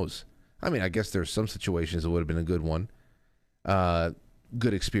knows? I mean, I guess there's some situations it would have been a good one,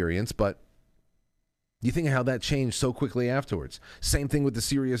 good experience, but you think of how that changed so quickly afterwards. Same thing with the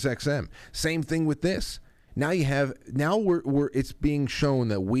Sirius XM. Same thing with this. Now it's being shown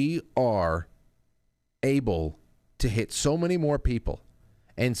that we are able to hit so many more people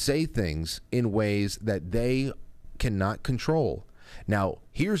and say things in ways that they cannot control. Now,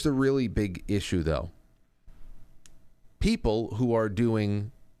 here's the really big issue, though. People who are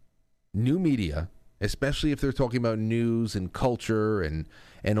doing new media, especially if they're talking about news and culture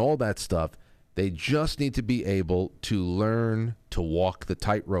and all that stuff, they just need to be able to learn to walk the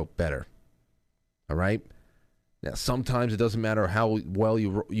tightrope better. All right? Now, sometimes it doesn't matter how well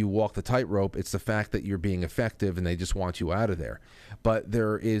you walk the tightrope. It's the fact that you're being effective and they just want you out of there. But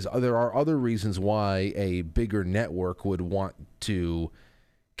there are other reasons why a bigger network would want to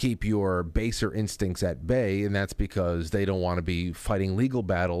keep your baser instincts at bay, and that's because they don't want to be fighting legal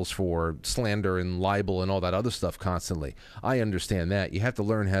battles for slander and libel and all that other stuff constantly. I understand that. You have to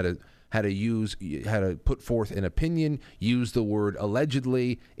learn how to put forth an opinion, use the word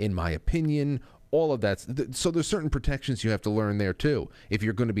allegedly, in my opinion, all of that. So there's certain protections you have to learn there too, if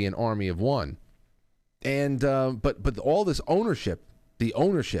you're going to be an army of one. And but all this ownership, the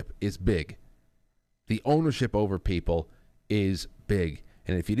ownership is big. The ownership over people is big.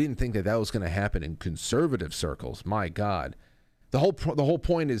 And if you didn't think that was going to happen in conservative circles, my God, the whole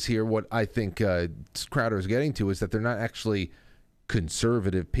point is here. What I think Crowder is getting to is that they're not actually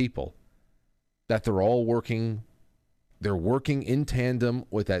conservative people. That they're all working. They're working in tandem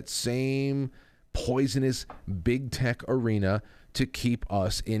with that same poisonous big tech arena to keep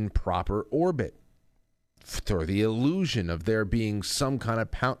us in proper orbit, for the illusion of there being some kind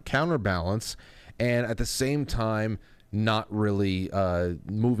of counterbalance, and at the same time not really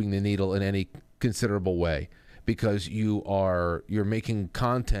moving the needle in any considerable way, because you're making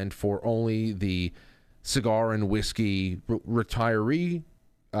content for only the cigar and whiskey retiree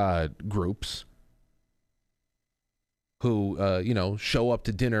groups who, show up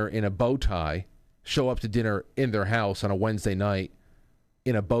to dinner in a bow tie, show up to dinner in their house on a Wednesday night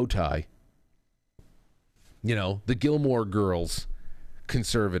in a bow tie. The Gilmore Girls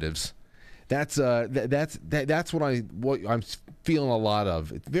conservatives. That's what I'm feeling a lot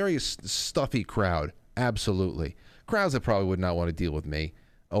of. It's a very stuffy crowd, absolutely. Crowds that probably would not want to deal with me,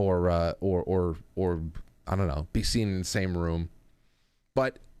 or I don't know, be seen in the same room.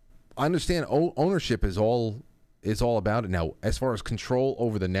 But I understand ownership is all about it. Now, as far as control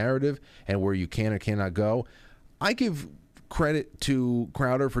over the narrative and where you can or cannot go, I give credit to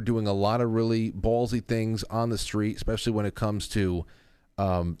Crowder for doing a lot of really ballsy things on the street, especially when it comes to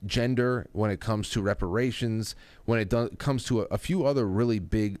gender, when it comes to reparations, when it comes to a few other really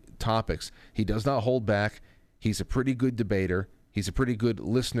big topics. He does not hold back. He's a pretty good debater. He's a pretty good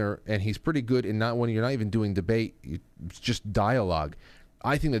listener, and he's pretty good in when you're not even doing debate, it's just dialogue.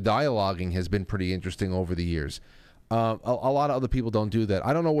 I think the dialoguing has been pretty interesting over the years. A lot of other people don't do that.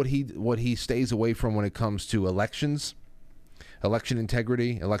 I don't know what he stays away from when it comes to elections, election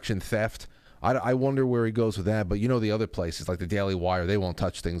integrity, election theft. I wonder where he goes with that. But the other places like the Daily Wire, they won't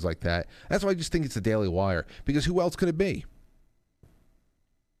touch things like that. That's why I just think it's the Daily Wire, because who else could it be?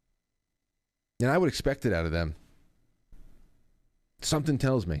 And I would expect it out of them. Something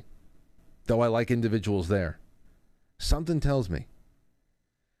tells me, though I like individuals there. Something tells me.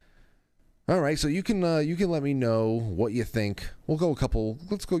 All right, so you can let me know what you think. We'll go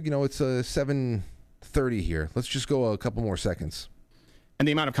let's go, it's 7:30 here. Let's just go a couple more seconds. And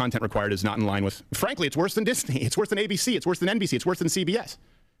the amount of content required is not in line with, frankly, it's worse than Disney. It's worse than ABC. It's worse than NBC. It's worse than CBS.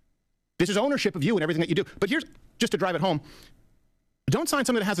 This is ownership of you and everything that you do. But here's, just to drive it home, don't sign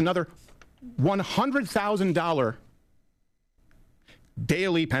something that has another $100,000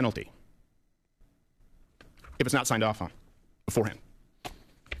 daily penalty if it's not signed off on beforehand.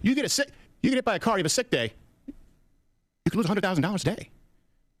 You get hit by a car, you have a sick day, you can lose $100,000 a day.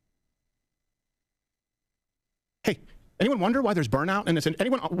 Hey, anyone wonder why there's burnout in this?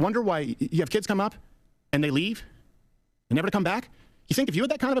 Anyone wonder why you have kids come up and they leave and never to come back? You think if you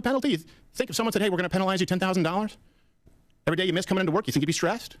had that kind of a penalty, you think if someone said, hey, we're going to penalize you $10,000 every day you miss coming into work, you think you'd be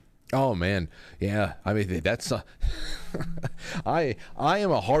stressed? Oh, man. Yeah. I mean, that's I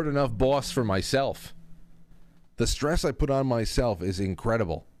am a hard enough boss for myself. The stress I put on myself is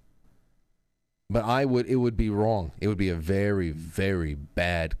incredible. But it would be wrong. It would be a very, very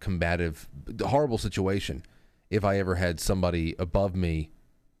bad, combative, horrible situation if I ever had somebody above me.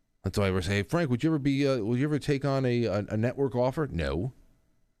 That's why I ever say, hey, Frank, would you ever take on a network offer? No.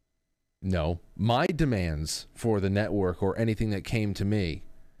 My demands for the network or anything that came to me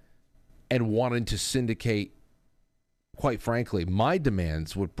and wanted to syndicate, quite frankly, my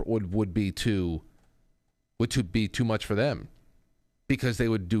demands would be too much for them, because they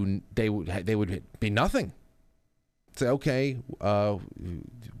would be nothing. Say, okay,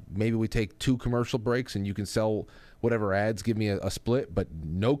 maybe we take 2 commercial breaks and you can sell whatever ads, give me a split, but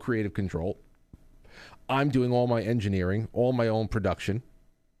no creative control. I'm doing all my engineering, all my own production.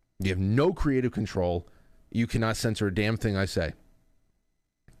 You have no creative control. You cannot censor a damn thing I say.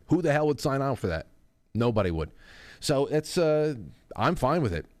 Who the hell would sign on for that? Nobody would. So I'm fine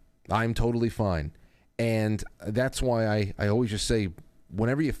with it. I'm totally fine. And that's why I always just say,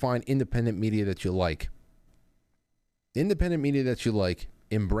 whenever you find independent media that you like,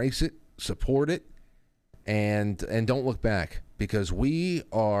 embrace it, support it, and don't look back, because we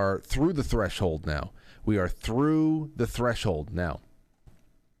are through the threshold now. We are through the threshold now.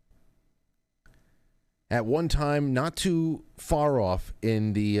 At one time, not too far off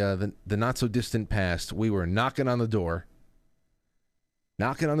in the not-so-distant past, we were knocking on the door,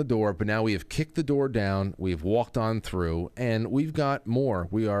 but now we have kicked the door down, we've walked on through, and we've got more.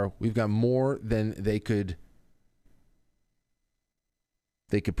 We've got more than they could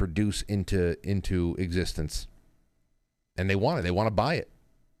produce into existence. And they want it. They want to buy it.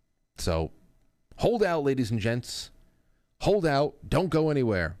 So hold out, ladies and gents. Hold out. Don't go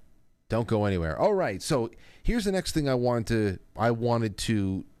anywhere. Don't go anywhere. All right, so here's the next thing I wanted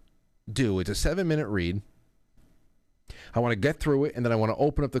to do. It's a 7-minute read. I want to get through it, and then I want to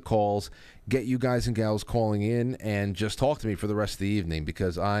open up the calls, get you guys and gals calling in, and just talk to me for the rest of the evening,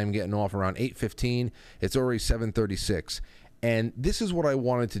 because I'm getting off around 8:15. It's already 7:36. And this is what I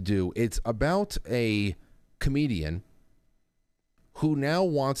wanted to do. It's about a comedian who now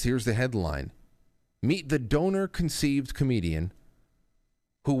wants, here's the headline, meet the donor-conceived comedian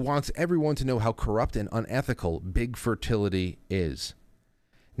who wants everyone to know how corrupt and unethical big fertility is.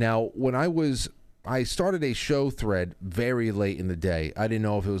 Now, when I started a show thread very late in the day. I didn't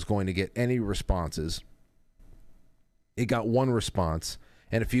know if it was going to get any responses. It got one response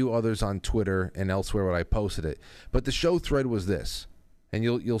and a few others on Twitter and elsewhere when I posted it. But the show thread was this, and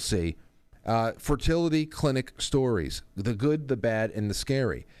you'll see. Fertility clinic stories, the good, the bad, and the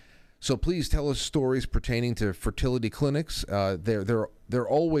scary. So please tell us stories pertaining to fertility clinics. They're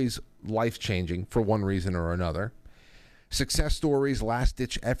always life-changing for one reason or another. Success stories,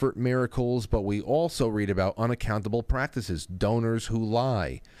 last-ditch effort miracles, but we also read about unaccountable practices, donors who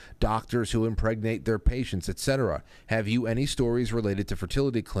lie, doctors who impregnate their patients, etc. Have you any stories related to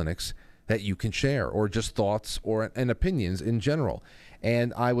fertility clinics that you can share, or just thoughts and opinions in general?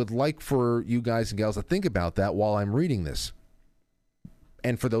 And I would like for you guys and gals to think about that while I'm reading this.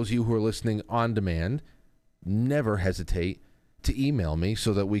 And for those of you who are listening on demand, never hesitate to email me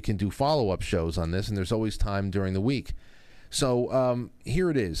so that we can do follow-up shows on this, and there's always time during the week. So here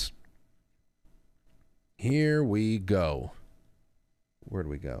it is. Here we go. Where do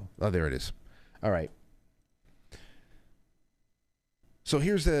we go? Oh, there it is. All right. So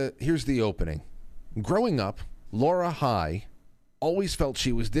here's the opening. Growing up, Laura High always felt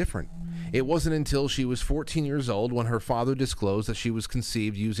she was different. It wasn't until she was 14 years old when her father disclosed that she was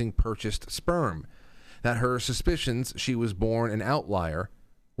conceived using purchased sperm, that her suspicions she was born an outlier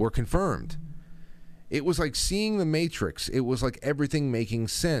were confirmed. It was like seeing the Matrix. It was like everything making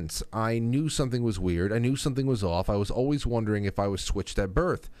sense. I knew something was weird. I knew something was off. I was always wondering if I was switched at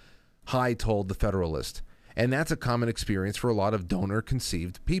birth, High told the Federalist. And that's a common experience for a lot of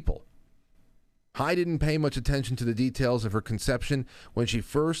donor-conceived people. High didn't pay much attention to the details of her conception when she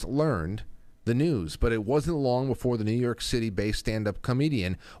first learned the news, but it wasn't long before the New York City-based stand-up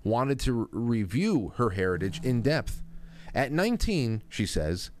comedian wanted to review her heritage in depth. At 19, she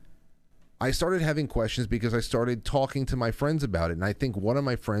says, I started having questions because I started talking to my friends about it, and I think one of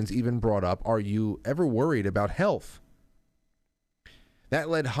my friends even brought up, are you ever worried about health? That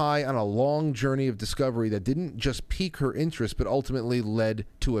led High on a long journey of discovery that didn't just pique her interest, but ultimately led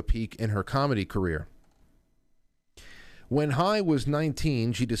to a peak in her comedy career. When High was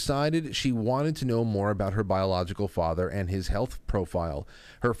 19, she decided she wanted to know more about her biological father and his health profile.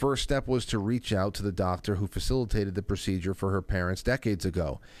 Her first step was to reach out to the doctor who facilitated the procedure for her parents decades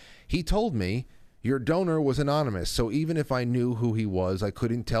ago. He told me, your donor was anonymous, so even if I knew who he was, I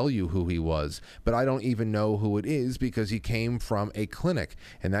couldn't tell you who he was. But I don't even know who it is because he came from a clinic,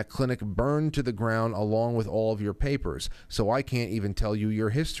 and that clinic burned to the ground along with all of your papers, so I can't even tell you your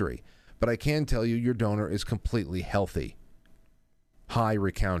history. But I can tell you your donor is completely healthy. High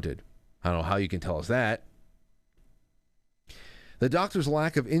recounted. I don't know how you can tell us that. The doctor's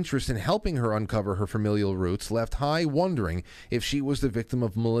lack of interest in helping her uncover her familial roots left High wondering if she was the victim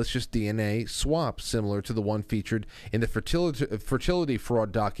of malicious DNA swaps similar to the one featured in the fertility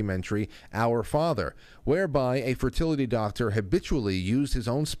fraud documentary Our Father, whereby a fertility doctor habitually used his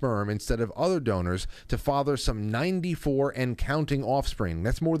own sperm instead of other donors to father some 94 and counting offspring.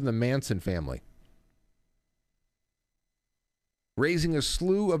 That's more than the Manson family. Raising a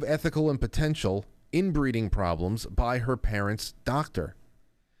slew of ethical and potential inbreeding problems by her parents' doctor.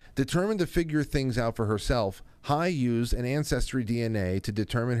 Determined to figure things out for herself, High used an ancestry DNA to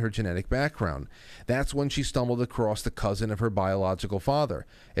determine her genetic background. That's when she stumbled across the cousin of her biological father.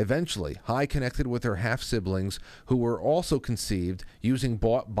 Eventually, High connected with her half-siblings who were also conceived using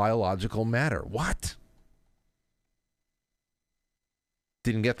biological matter. What?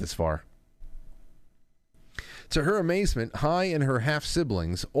 Didn't get this far. To her amazement, High and her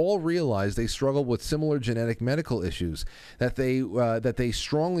half-siblings all realized they struggled with similar genetic medical issues that they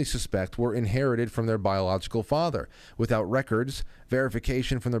strongly suspect were inherited from their biological father. Without records,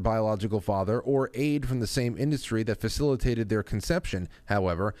 verification from their biological father, or aid from the same industry that facilitated their conception,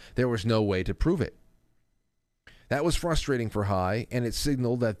 however, there was no way to prove it. That was frustrating for High, and it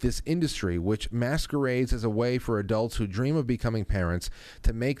signaled that this industry, which masquerades as a way for adults who dream of becoming parents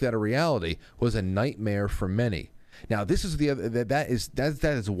to make that a reality, was a nightmare for many. Now, this is the other that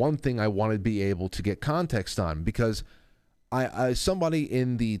is one thing I want to be able to get context on, because somebody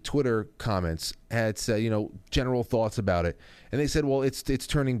in the Twitter comments had said, general thoughts about it, and they said, well, it's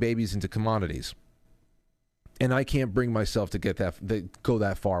turning babies into commodities, and I can't bring myself to go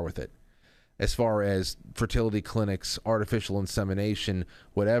that far with it. As far as fertility clinics, artificial insemination,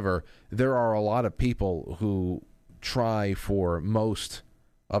 whatever, there are a lot of people who try for most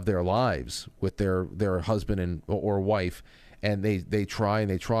of their lives with their husband or wife, and they try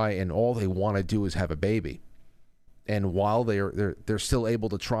and all they want to do is have a baby. And while they're still able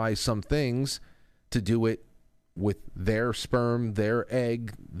to try some things to do it with their sperm, their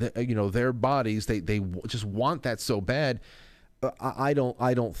egg, their bodies, they just want that so bad. I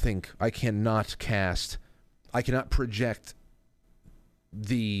don't think I cannot project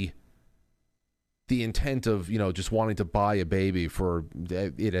the the intent of, just wanting to buy a baby for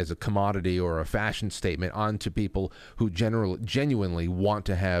it as a commodity or a fashion statement onto people who genuinely want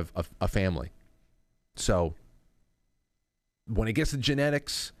to have a family. So when it gets to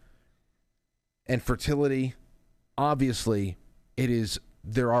genetics and fertility, obviously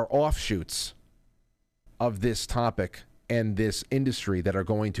there are offshoots of this topic and this industry that are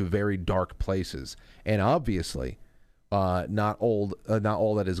going to very dark places. And obviously, not all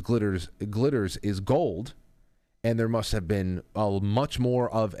that is glitters is gold, and there must have been much more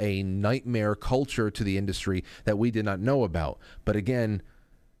of a nightmare culture to the industry that we did not know about. But again,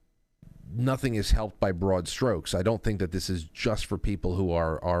 nothing is helped by broad strokes. I don't think that this is just for people who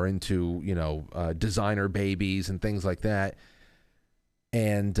are into designer babies and things like that.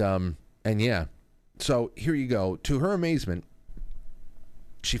 And yeah, so here you go. To her amazement,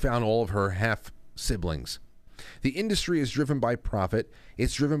 she found all of her half siblings. The industry is driven by profit.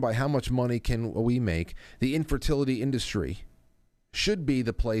 It's driven by how much money can we make. The infertility industry should be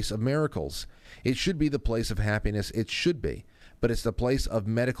the place of miracles. It should be the place of happiness. It should be. But it's the place of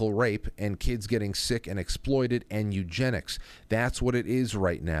medical rape and kids getting sick and exploited and eugenics. That's what it is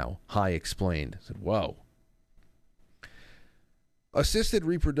right now, High explained. I said, whoa. Assisted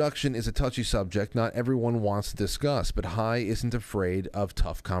reproduction is a touchy subject not everyone wants to discuss, but High isn't afraid of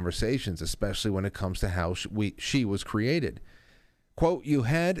tough conversations, especially when it comes to how she was created. Quote, you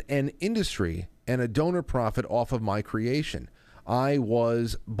had an industry and a donor profit off of my creation. I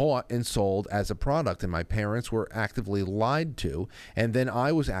was bought and sold as a product, and my parents were actively lied to, and then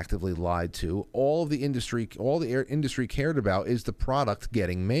I was actively lied to. All the industry cared about is the product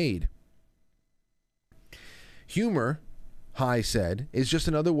getting made. Humor, High said, is just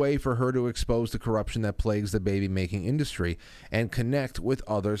another way for her to expose the corruption that plagues the baby-making industry and connect with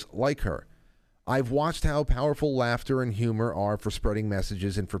others like her. I've watched how powerful laughter and humor are for spreading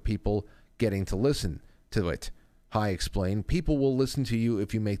messages and for people getting to listen to it. High explained, people will listen to you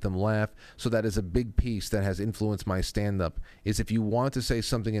if you make them laugh, so that is a big piece that has influenced my stand-up, is if you want to say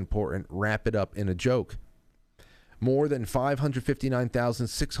something important, wrap it up in a joke. More than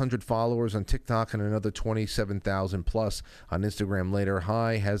 559,600 followers on TikTok and another 27,000 plus on Instagram later.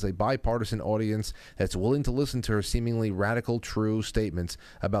 High has a bipartisan audience that's willing to listen to her seemingly radical, true statements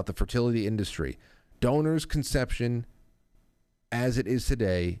about the fertility industry. Donors' conception, as it is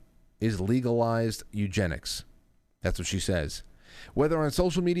today, is legalized eugenics. That's what she says. Whether on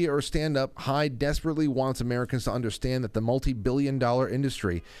social media or stand-up, High desperately wants Americans to understand that the multi-billion-dollar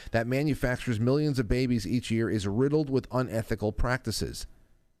industry that manufactures millions of babies each year is riddled with unethical practices.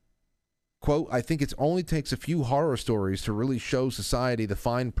 Quote, I think it only takes a few horror stories to really show society the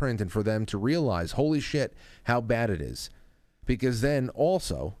fine print and for them to realize, holy shit, how bad it is. Because then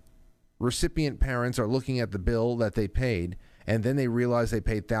also, recipient parents are looking at the bill that they paid, and then they realize they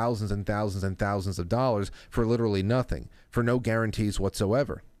paid thousands and thousands and thousands of dollars for literally nothing, for no guarantees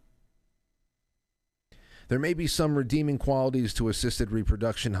whatsoever. There may be some redeeming qualities to assisted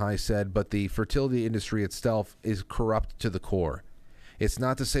reproduction, High said, but the fertility industry itself is corrupt to the core. It's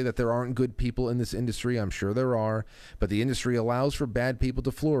not to say that there aren't good people in this industry. I'm sure there are, but the industry allows for bad people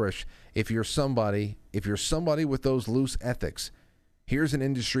to flourish. If you're somebody with those loose ethics, here's an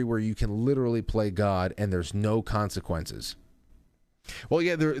industry where you can literally play God and there's no consequences. Well,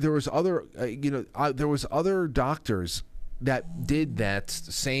 yeah, there was other, there was other doctors that did that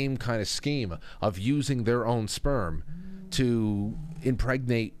same kind of scheme of using their own sperm to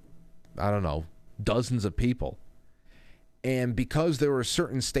impregnate, I don't know, dozens of people. And because there were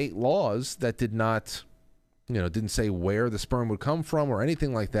certain state laws that did not, didn't say where the sperm would come from or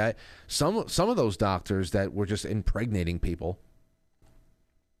anything like that, some of those doctors that were just impregnating people's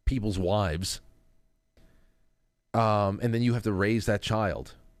wives, and then you have to raise that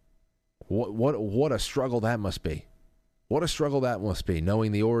child. What a struggle that must be. What a struggle that must be,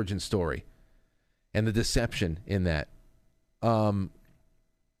 knowing the origin story and the deception in that. But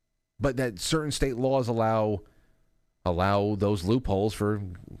that certain state laws allow those loopholes for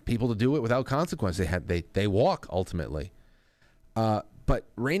people to do it without consequence. They walk ultimately. But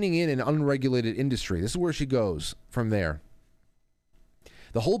reining in an unregulated industry, this is where she goes from there.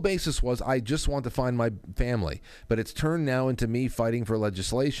 The whole basis was, I just want to find my family, but it's turned now into me fighting for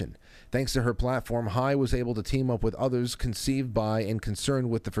legislation. Thanks to her platform, High was able to team up with others conceived by and concerned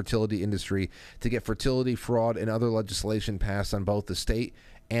with the fertility industry to get fertility fraud and other legislation passed on both the state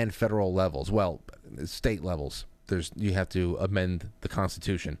and federal levels. Well, state levels. You have to amend the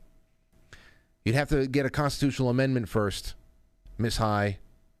Constitution. You'd have to get a constitutional amendment first, Miss High.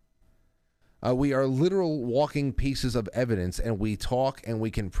 We are literal walking pieces of evidence, and we talk and we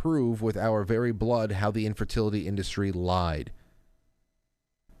can prove with our very blood how the infertility industry lied.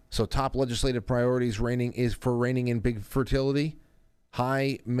 So top legislative priorities reining in big fertility.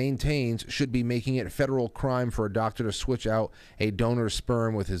 High maintains should be making it federal crime for a doctor to switch out a donor's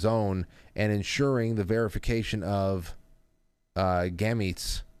sperm with his own and ensuring the verification of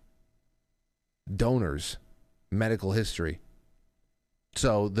gametes, donors, medical history.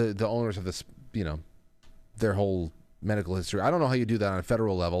 So the owners of this, their whole medical history. I don't know how you do that on a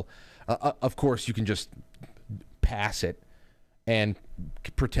federal level. Of course, you can just pass it and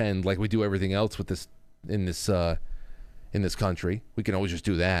pretend like we do everything else with this in this country. We can always just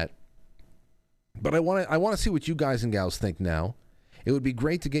do that. But I want to see what you guys and gals think now. It would be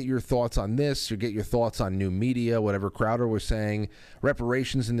great to get your thoughts on this, or get your thoughts on new media, whatever Crowder was saying,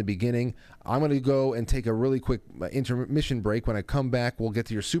 reparations in the beginning. I'm going to go and take a really quick intermission break. When I come back, we'll get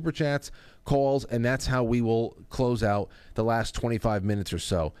to your super chats, calls, and that's how we will close out the last 25 minutes or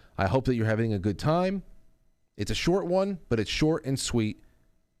so. I hope that you're having a good time. It's a short one, but it's short and sweet,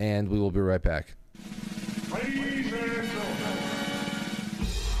 and we will be right back.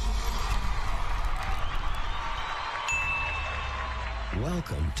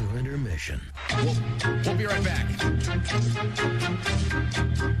 Welcome to intermission. We'll be right back.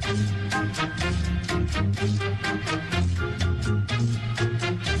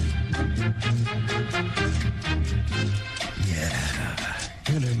 Yeah,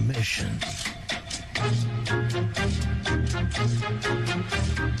 intermission.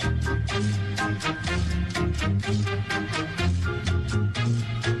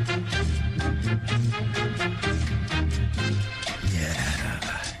 Yeah,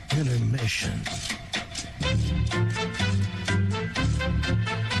 intermission.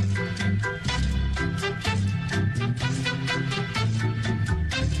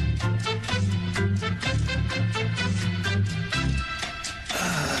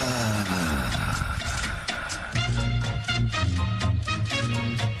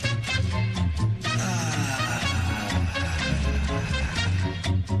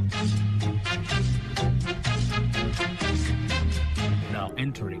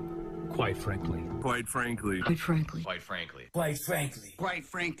 Entering, quite frankly. Quite frankly. Quite frankly. Quite frankly. Quite frankly. Quite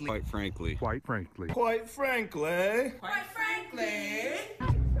frankly. Quite frankly. Quite frankly. Quite frankly. Quite frankly.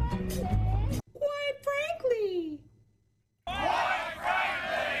 Quite frankly.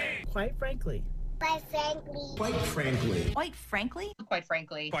 Quite frankly. Quite frankly. Quite frankly. Quite frankly. Quite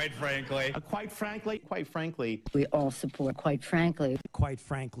frankly. Quite frankly. Quite frankly. Quite frankly. We all support quite frankly. Quite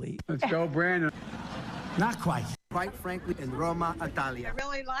frankly. Let's go, Brandon. Not quite. Quite frankly in Roma, Italia. I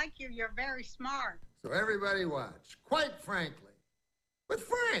really like you. You're very smart. So everybody watch. Quite frankly. With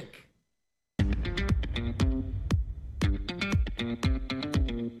Frank.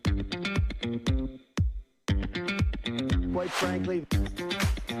 Quite frankly.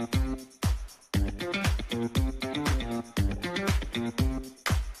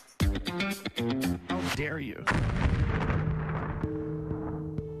 How dare you?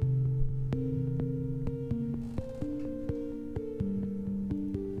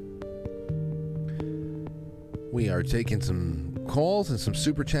 We are taking some calls and some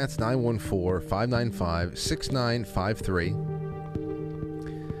super chats.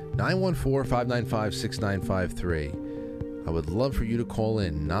 914-595-6953. 914-595-6953. I would love for you to call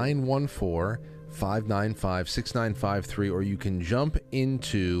in. 914-595-6953, or you can jump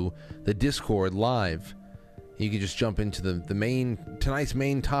into the Discord live. You can just jump into the tonight's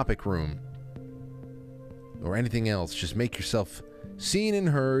main topic room, or anything else. Just make yourself seen and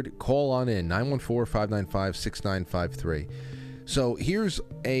heard. Call on in. 914-595-6953. So here is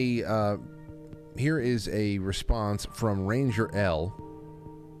a response from Ranger L.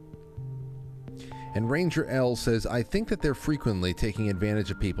 And Ranger L says, I think that they're frequently taking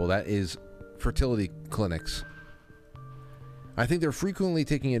advantage of people. That is fertility clinics. I think they're frequently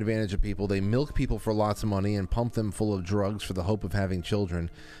taking advantage of people. They milk people for lots of money and pump them full of drugs for the hope of having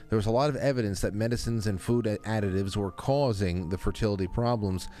children. There was a lot of evidence that medicines and food additives were causing the fertility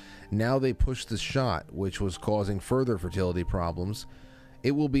problems. Now they push the shot, which was causing further fertility problems.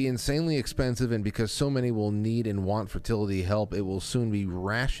 It will be insanely expensive, and because so many will need and want fertility help, it will soon be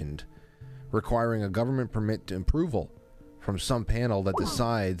rationed, requiring a government permit to approval from some panel that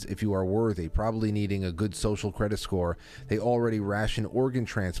decides if you are worthy, probably needing a good social credit score. They already ration organ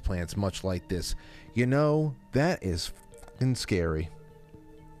transplants much like this. You know, that is fucking scary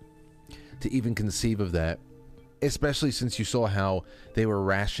to even conceive of that, especially since you saw how they were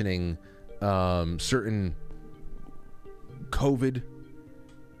rationing certain COVID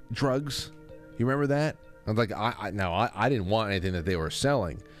drugs. You remember that? I was like, I didn't want anything that they were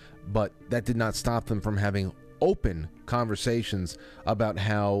selling, but that did not stop them from having open conversations about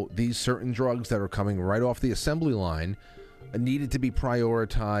how these certain drugs that are coming right off the assembly line needed to be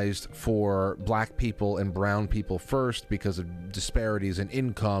prioritized for black people and brown people first because of disparities in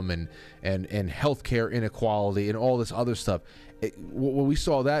income and healthcare inequality and all this other stuff. When we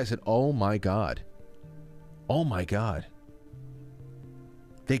saw that, I said, oh my God. Oh my God.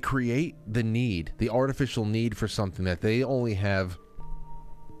 They create the artificial need for something that they only have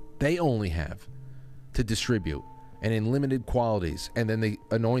to distribute and in limited qualities, and then they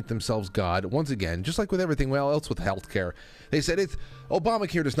anoint themselves God. Once again, just like with everything else with healthcare, they said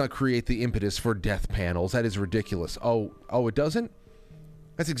Obamacare does not create the impetus for death panels. That is ridiculous. Oh, it doesn't?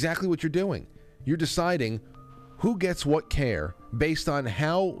 That's exactly what you're doing. You're deciding who gets what care based on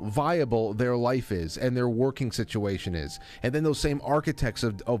how viable their life is and their working situation is. And then those same architects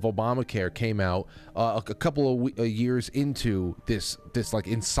of Obamacare came out a couple of years into this like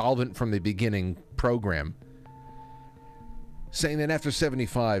insolvent from the beginning program, saying that after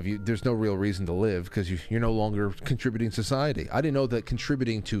 75, there's no real reason to live because you're no longer contributing to society. I didn't know that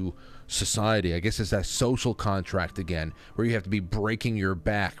contributing to society, I guess, is that social contract again, where you have to be breaking your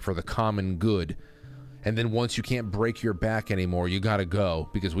back for the common good. And then once you can't break your back anymore, you got to go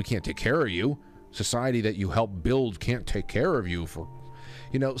because we can't take care of you. Society that you help build can't take care of you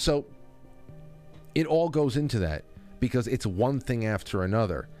so it all goes into that because it's one thing after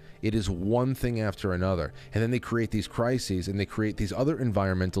another. It is one thing after another. And then they create these crises and they create these other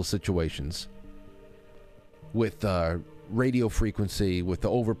environmental situations with radio frequency, with the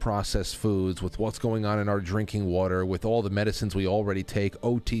over-processed foods, with what's going on in our drinking water, with all the medicines we already take,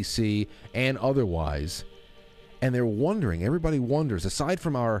 OTC and otherwise. And they're wondering, everybody wonders, aside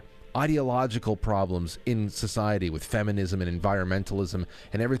from our ideological problems in society with feminism and environmentalism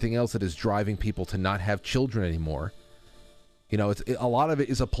and everything else that is driving people to not have children anymore, a lot of it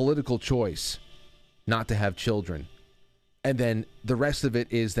is a political choice not to have children. And then the rest of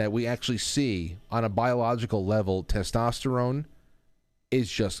it is that we actually see on a biological level, testosterone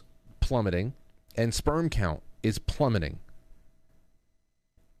is just plummeting and sperm count is plummeting.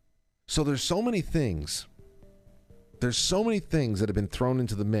 So there's so many things. There's so many things that have been thrown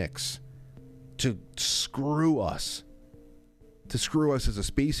into the mix to screw us as a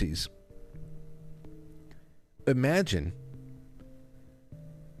species. Imagine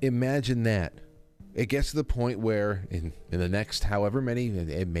that. It gets to the point where in the next however many,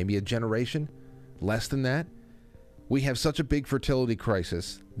 maybe a generation, less than that, we have such a big fertility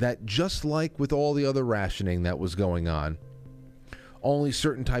crisis that just like with all the other rationing that was going on, only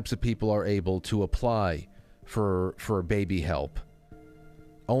certain types of people are able to apply for baby help.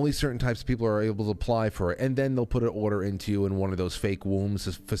 Only certain types of people are able to apply for it, and then they'll put an order into you in one of those fake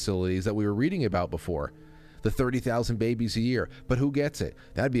wombs facilities that we were reading about before. The 30,000 babies a year. But who gets it?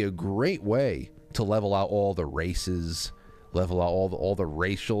 That'd be a great way to level out all the races, level out all the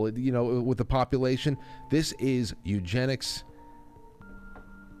racial, with the population. This is eugenics.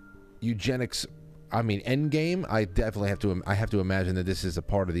 I mean, end game. I definitely have to imagine that this is a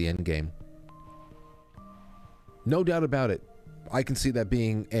part of the end game. No doubt about it. I can see that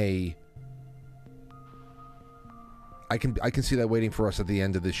being I can see that waiting for us at the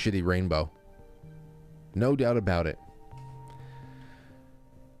end of this shitty rainbow. No doubt about it.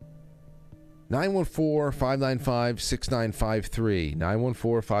 914-595-6953.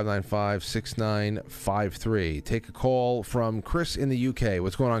 914-595-6953. Take a call from Chris in the UK.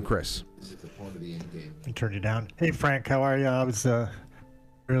 What's going on, Chris? This is the part of the end game. I turned you down. Hey, Frank, how are you? I was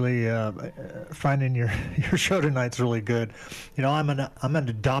really finding your show tonight's really good. I'm an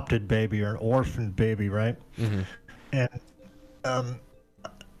adopted baby or an orphaned baby, right? Mm-hmm. And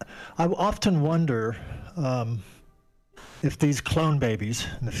I often wonder if these clone babies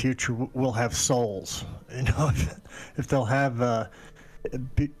in the future will have souls, if they'll have,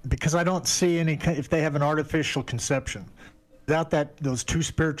 because I don't see if they have an artificial conception, without those two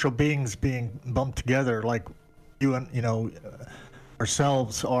spiritual beings being bumped together like you and,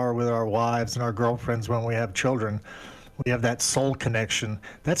 ourselves are with our wives and our girlfriends when we have children. We have that soul connection.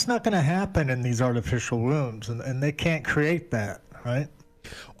 That's not going to happen in these artificial wombs, and they can't create that, right?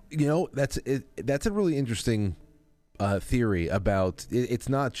 That's a really interesting theory about it's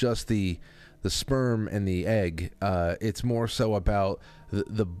not just the sperm and the egg. It's more so about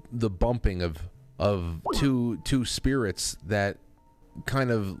the bumping of two spirits that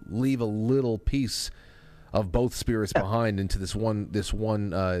kind of leave a little piece of both spirits behind into this one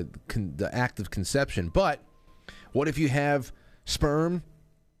the act of conception. But what if you have sperm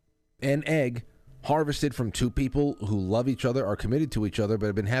and egg harvested from two people who love each other, are committed to each other, but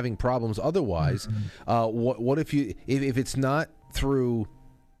have been having problems otherwise? What if it's not through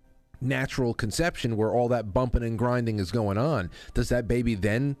natural conception where all that bumping and grinding is going on? Does that baby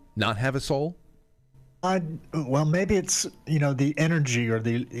then not have a soul? Well, maybe it's the energy or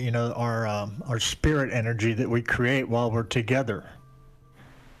our spirit energy that we create while we're together,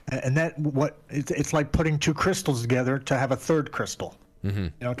 and it's like putting two crystals together to have a third crystal. Mm-hmm.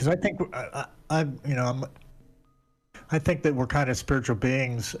 Because I think I think that we're kind of spiritual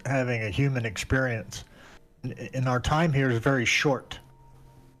beings having a human experience, and our time here is very short,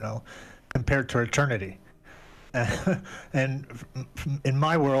 compared to eternity. And in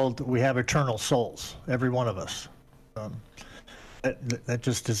my world, we have eternal souls, every one of us. That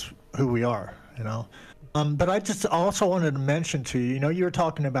just is who we are, But I just also wanted to mention to you, you were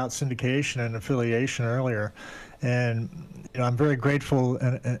talking about syndication and affiliation earlier, and I'm very grateful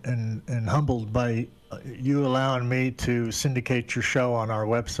and humbled by you allowing me to syndicate your show on our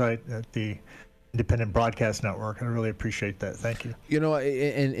website at the Independent Broadcast Network. I really appreciate that. Thank you.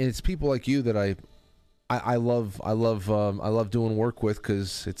 And it's people like you that I love doing work with,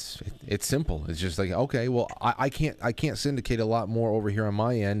 because it's simple. It's just like, okay, well, I can't syndicate a lot more over here on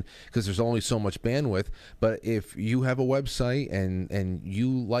my end because there's only so much bandwidth. But if you have a website and you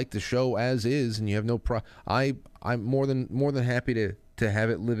like the show as is, and you have no I'm more than happy to have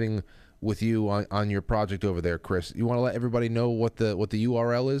it living with you on your project over there, Chris. You want to let everybody know what the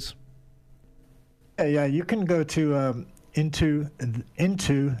URL is? Yeah, you can go to into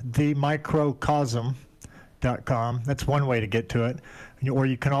the microcosm.com. That's one way to get to it. Or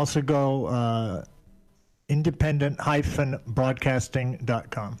you can also go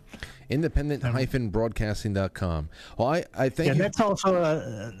independent-broadcasting.com. Independent-broadcasting.com. Well, I think... And that's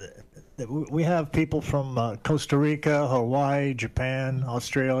also... we have people from Costa Rica, Hawaii, Japan,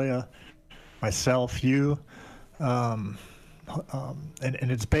 Australia, myself, you. And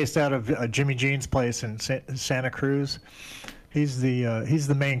it's based out of Jimmy Jean's place in Santa Cruz. He's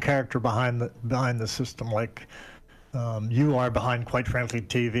the main character behind the system, like you are behind, quite frankly,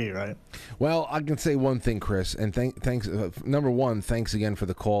 TV, right? Well, I can say one thing, Chris, and thanks. Number one, thanks again for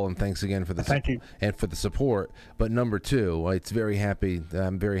the call, and thanks again for the thank you and for the support. But number two, I'm very happy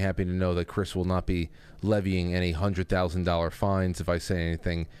to know that Chris will not be levying any $100,000 fines if I say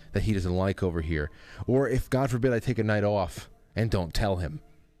anything that he doesn't like over here, or if, God forbid, I take a night off and don't tell him.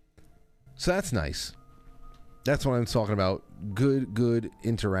 So that's nice. That's what I'm talking about. Good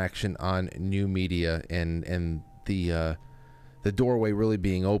interaction on new media and the doorway really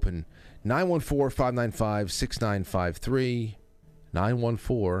being open. 914-595-6953.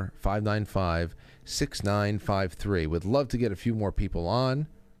 914-595-6953. Would love to get a few more people on.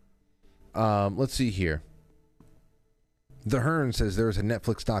 Let's see here. The Hearn says there is a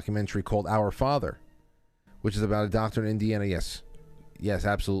Netflix documentary called Our Father, which is about a doctor in Indiana. Yes,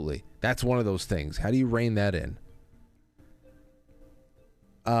 absolutely. That's one of those things. How do you rein that in?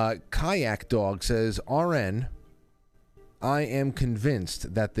 Kayak Dog says, RN, I am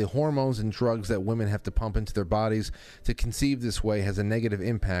convinced that the hormones and drugs that women have to pump into their bodies to conceive this way has a negative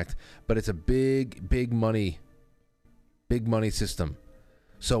impact, but it's a big money system.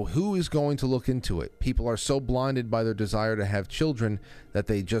 So who is going to look into it? People are so blinded by their desire to have children that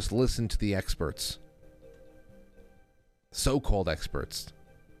they just listen to the experts. So-called experts.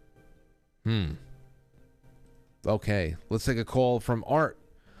 Okay, let's take a call from Art.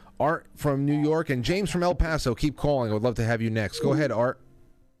 Art from New York and James from El Paso. Keep calling. I would love to have you next. Go ahead, Art.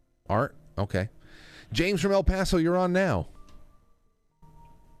 Art? Okay. James from El Paso, you're on now.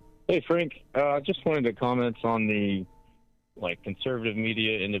 Hey, Frank. I just wanted to comment on the conservative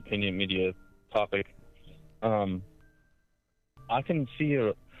media, independent media topic. I can see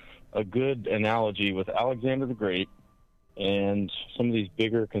a good analogy with Alexander the Great and some of these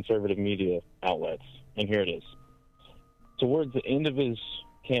bigger conservative media outlets. And here it is. Towards the end of his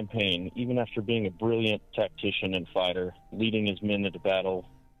campaign, even after being a brilliant tactician and fighter, leading his men into battle,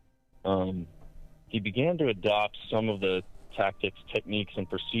 he began to adopt some of the tactics, techniques, and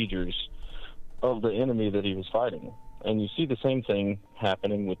procedures of the enemy that he was fighting. And you see the same thing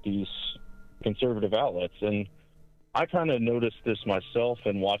happening with these conservative outlets. And I kind of noticed this myself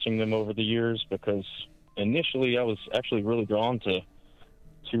in watching them over the years, because initially I was actually really drawn to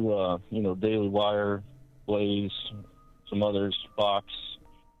Daily Wire, Blaze, some others, Fox,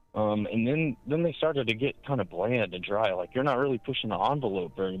 and then they started to get kind of bland and dry. Like, you're not really pushing the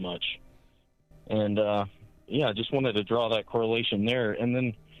envelope very much. And I just wanted to draw that correlation there. And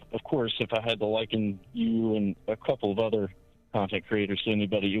then, of course, if I had to liken you and a couple of other content creators to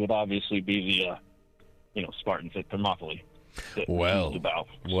anybody, it would obviously be the Spartans at Thermopylae. Well,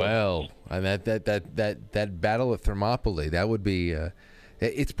 and that battle of Thermopylae, that would be.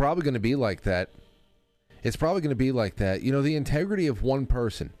 It's probably going to be like that. It's probably going to be like that. The integrity of one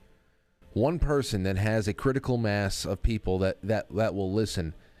person that has a critical mass of people that will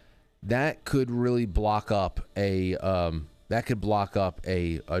listen. that could really block up a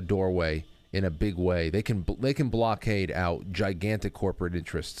doorway in a big way. They can blockade out gigantic corporate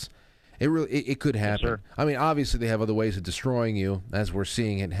interests. It could happen. Yes, sir. I mean, obviously they have other ways of destroying you, as we're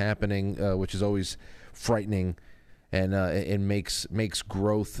seeing it happening, which is always frightening, and it makes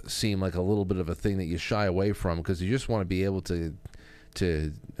growth seem like a little bit of a thing that you shy away from, because you just want to be able to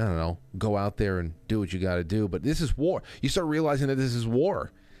I don't know, go out there and do what you got to do. But this is war. You start realizing that this is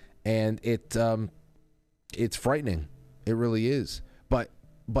war, and it's frightening. It really is. But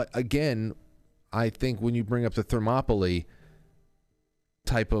again, I think when you bring up the Thermopylae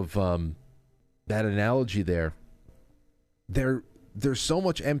type of that analogy there's so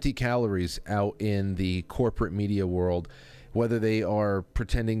much empty calories out in the corporate media world, whether they are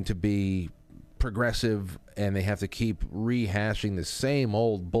pretending to be progressive and they have to keep rehashing the same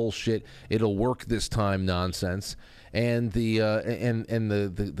old bullshit, it'll work this time nonsense, and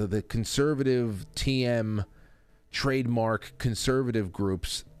the conservative TM trademark conservative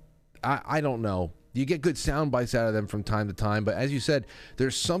groups. I don't know. You get good sound bites out of them from time to time, but as you said,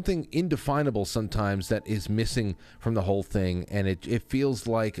 there's something indefinable sometimes that is missing from the whole thing, and it feels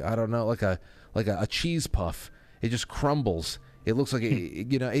like, I don't know, like a cheese puff. It just crumbles. It looks like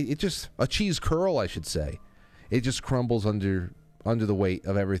it just a cheese curl, I should say. It just crumbles under the weight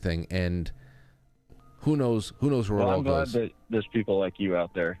of everything, and who knows where it all goes. I'm glad that there's people like you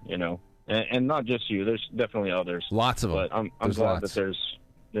out there, and not just you. There's definitely others. Lots of them. But I'm glad that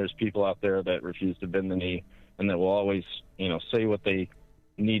there's people out there that refuse to bend the knee, and that will always, say what they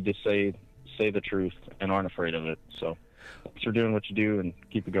need to say the truth, and aren't afraid of it. So thanks for doing what you do, and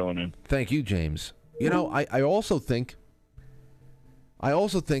keep it going, man. Thank you, James. I also think,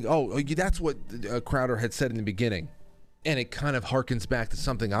 that's what Crowder had said in the beginning, and it kind of harkens back to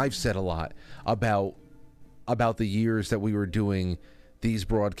something I've said a lot about the years that we were doing these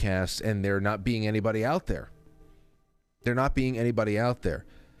broadcasts, and there not being anybody out there. There not being anybody out there.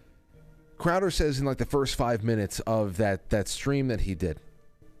 Crowder says in like the first 5 minutes of that stream that he did,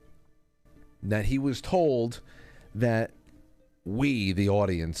 that he was told that we, the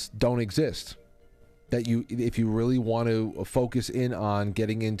audience, don't exist. That if you really want to focus in on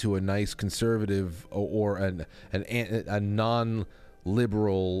getting into a nice conservative or a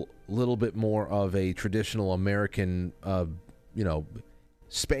non-liberal, little bit more of a traditional American,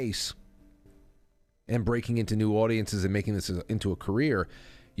 space, and breaking into new audiences and making this into a career,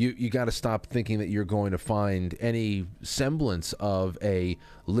 you got to stop thinking that you're going to find any semblance of a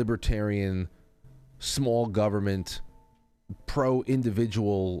libertarian, small government,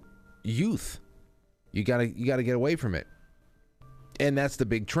 pro-individual youth. You gotta get away from it. And that's the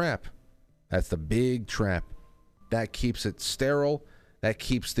big trap. That's the big trap. That keeps it sterile. That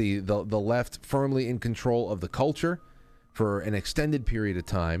keeps the left firmly in control of the culture for an extended period of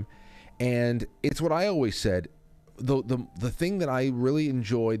time. And it's what I always said. The thing that I really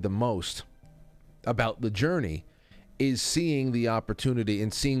enjoyed the most about the journey is seeing the opportunity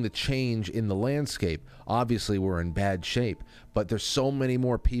and seeing the change in the landscape. Obviously, we're in bad shape, but there's so many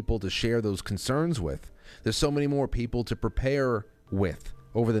more people to share those concerns with. There's so many more people to prepare with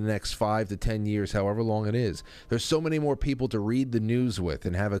over the next 5 to 10 years, however long it is. There's so many more people to read the news with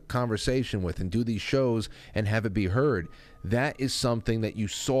and have a conversation with and do these shows and have it be heard. That is something that you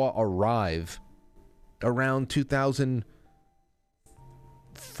saw arrive around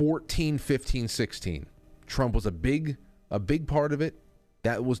 2014, 15, 16. Trump was a big part of it.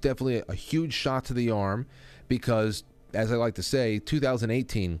 That was definitely a huge shot to the arm because, as I like to say,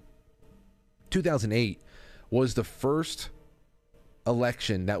 2008 was the first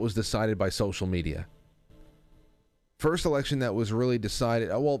election that was decided by social media. First election that was really decided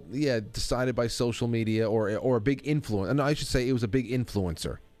by social media or a big influence. No, I should say it was a big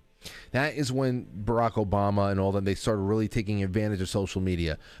influencer. That is when Barack Obama and all them, they started really taking advantage of social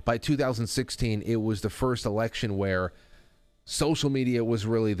media. By 2016, it was the first election where social media was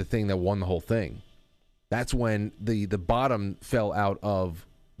really the thing that won the whole thing. That's when the bottom fell out of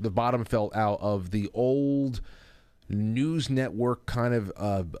the old news network kind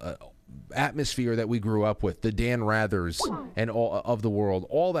of atmosphere that we grew up with, the Dan Rathers and all of the world.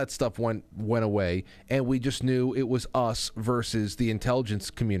 All that stuff went away, and we just knew it was us versus the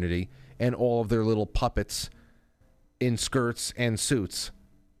intelligence community and all of their little puppets in skirts and suits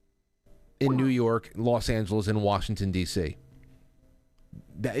in New York, Los Angeles, and Washington, D.C.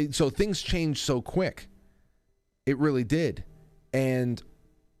 So things changed so quick. It really did. And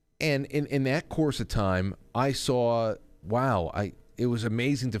in that course of time, I saw, it was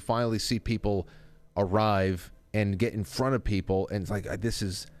amazing to finally see people arrive and get in front of people. And it's like, this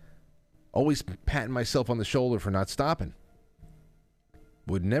is always patting myself on the shoulder for not stopping.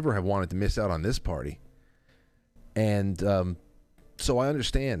 would never have wanted to miss out on this party. And so I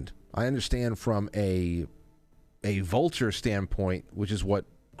understand. I understand from a vulture standpoint, which is what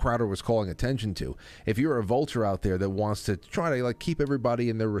Crowder was calling attention to. If you're a vulture out there that wants to try to keep everybody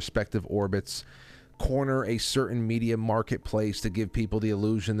in their respective orbits, corner a certain media marketplace to give people the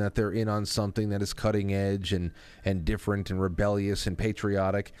illusion that they're in on something that is cutting edge and different and rebellious and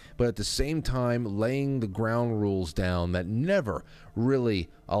patriotic, but at the same time laying the ground rules down that never really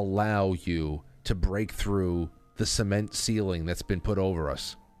allow you to break through the cement ceiling that's been put over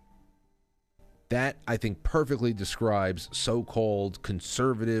us. That, I think, perfectly describes so-called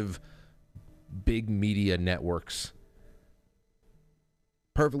conservative big media networks.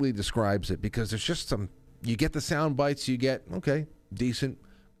 Perfectly describes it, because there's just you get the sound bites, you get, okay, decent,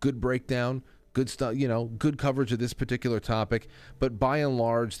 good breakdown, good stuff, good coverage of this particular topic, but by and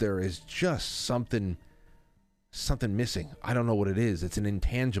large, there is just something missing. I don't know what it is. It's an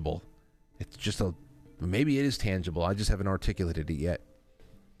intangible. It's just maybe it is tangible. I just haven't articulated it yet.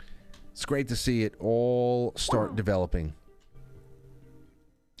 It's great to see it all start developing.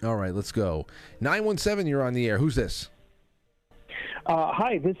 All right, let's go. 917, you're on the air. Who's this?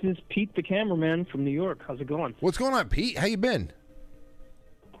 Hi, this is Pete, the cameraman from New York. How's it going? What's going on, Pete? How you been?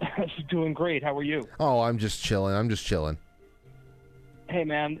 Doing great. How are you? Oh, I'm just chilling. Hey,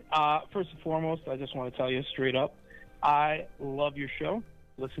 man. First and foremost, I just want to tell you straight up, I love your show.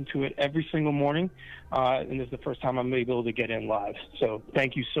 Listen to it every single morning, and this is the first time I'm able to get in live. So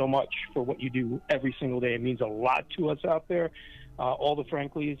thank you so much for what you do every single day. It means a lot to us out there, all the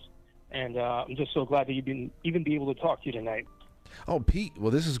Franklies, and I'm just so glad that you've been even be able to talk to you tonight. Oh, Pete,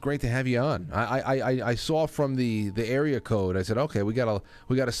 well, this is great to have you on. I saw from the area code. I said, okay, we got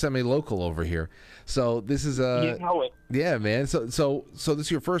a semi-local over here. So this is yeah, man. So this is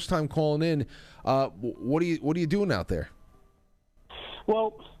your first time calling in. What are you doing out there?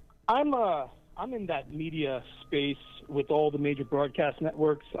 Well, I'm in that media space with all the major broadcast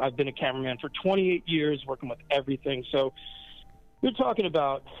networks. I've been a cameraman for 28 years, working with everything. So you're talking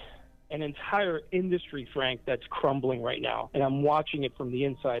about an entire industry, Frank, that's crumbling right now, and I'm watching it from the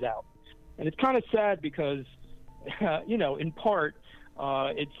inside out. And it's kind of sad because, in part,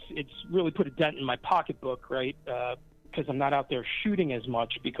 it's really put a dent in my pocketbook, right? Because I'm not out there shooting as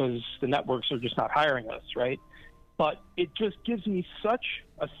much because the networks are just not hiring us, right? But it just gives me such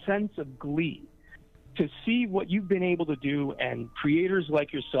a sense of glee to see what you've been able to do and creators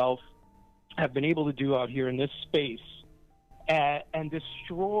like yourself have been able to do out here in this space and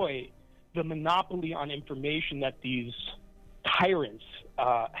destroy the monopoly on information that these tyrants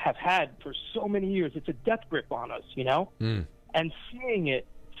have had for so many years. It's a death grip on us, and seeing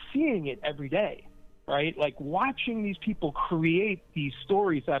it every day, right? Like watching these people create these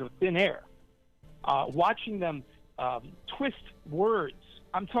stories out of thin air, watching them twist words.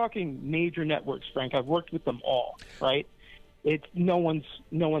 I'm talking major networks, Frank. I've worked with them all, right? It's no one's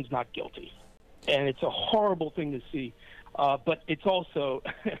not guilty, and it's a horrible thing to see. But it's also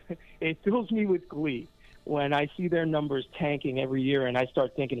it fills me with glee when I see their numbers tanking every year, and I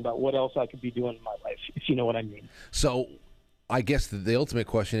start thinking about what else I could be doing in my life, if you know what I mean. So, I guess the ultimate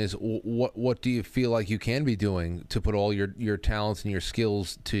question is, what do you feel like you can be doing to put all your talents and your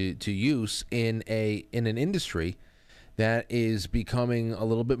skills to use in an industry that is becoming a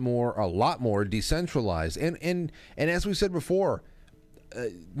lot more decentralized? And as we said before,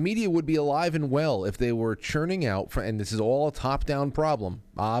 media would be alive and well if they were churning out, and this is all a top-down problem.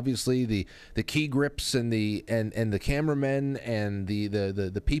 Obviously, the key grips and the cameramen and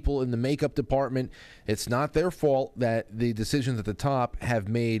the people in the makeup department, it's not their fault that the decisions at the top have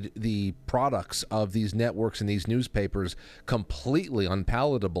made the products of these networks and these newspapers completely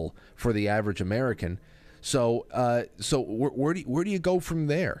unpalatable for the average American. So where do you go from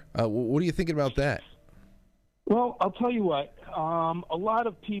there? What are you thinking about that? Well, I'll tell you what. A lot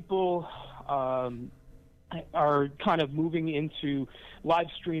of people are kind of moving into live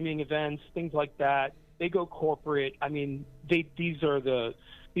streaming events, things like that. They go corporate. I mean, these are the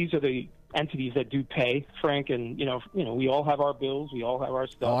entities that do pay, Frank, and we all have our bills, we all have our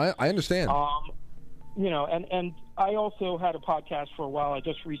stuff. Oh, I understand. And I also had a podcast for a while. I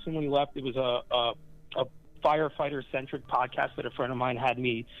just recently left. It was a firefighter-centric podcast that a friend of mine had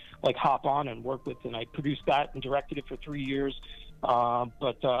me hop on and work with, and I produced that and directed it for 3 years.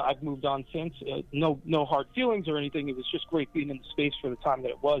 But I've moved on since. No hard feelings or anything. It was just great being in the space for the time that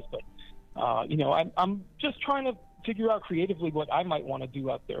it was. But I'm just trying to figure out creatively what I might want to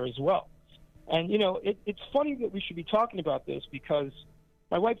do out there as well. And it's funny that we should be talking about this because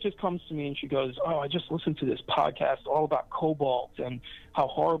my wife just comes to me and she goes, "Oh, I just listened to this podcast all about cobalt and how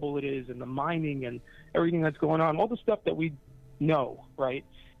horrible it is and the mining and everything that's going on, all the stuff that we know, right?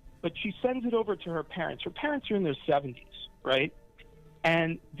 But she sends it over to her parents. Her parents are in their 70s, right?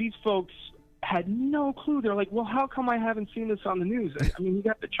 And these folks had no clue. They're like, well, how come I haven't seen this on the news? I mean, you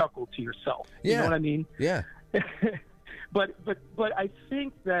got to chuckle to yourself. You know what I mean? Yeah. But I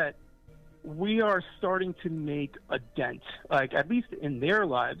think that we are starting to make a dent, like at least in their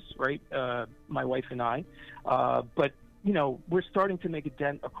lives, right? My wife and I. But, you know, we're starting to make a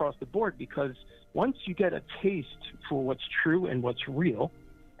dent across the board, because once you get a taste for what's true and what's real,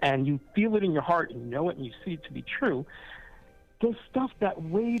 and you feel it in your heart and you know it and you see it to be true, the stuff, that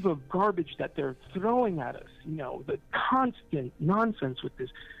wave of garbage that they're throwing at us, you know, the constant nonsense with this,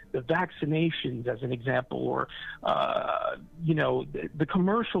 the vaccinations as an example, or, you know, the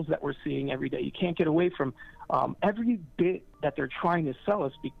commercials that we're seeing every day. You can't get away from every bit that they're trying to sell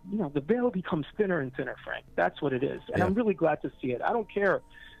us. You know, the veil becomes thinner and thinner, Frank. That's what it is. And I'm really glad to see it. I don't care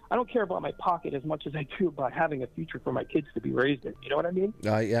about my pocket as much as I do about having a future for my kids to be raised in. You know what I mean?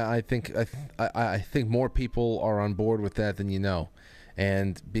 Yeah, I think more people are on board with that than you know.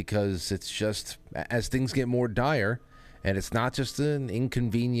 And because it's just, as things get more dire, and it's not just an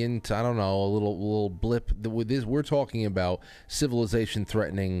inconvenient, I don't know, a little blip. We're talking about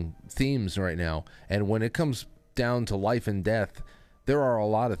civilization-threatening themes right now. And when it comes down to life and death, there are a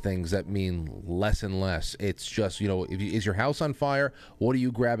lot of things that mean less and less. It's just, you know, is your house on fire? What are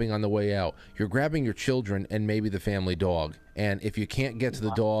you grabbing on the way out? You're grabbing your children and maybe the family dog. And if you can't get to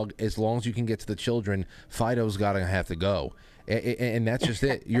the dog, as long as you can get to the children, Fido's got to have to go. And that's just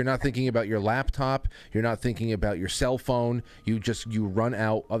it. You're not thinking about your laptop. You're not thinking about your cell phone. You run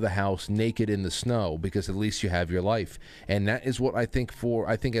out of the house naked in the snow, because at least you have your life. And that is what I think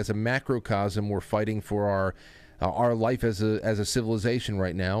as a macrocosm, we're fighting for our life as a civilization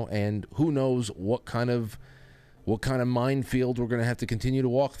right now. And who knows what kind of minefield we're going to have to continue to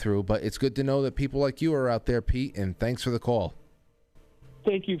walk through. But it's good to know that people like you are out there, Pete, and thanks for the call.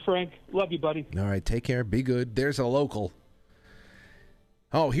 Thank you, Frank. Love you, buddy. All right, take care. Be good. There's a local.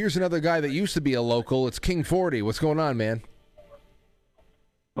 Oh, here's another guy that used to be a local. It's King 40. What's going on, man?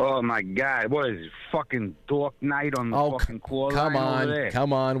 Oh, my God. What is it, fucking dork night on the fucking call line over there?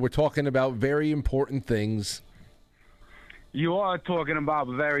 Come on. We're talking about very important things. You are talking about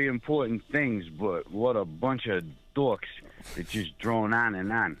very important things, but what a bunch of dorks that just drone on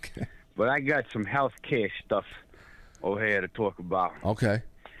and on. But I got some health care stuff over here to talk about. Okay.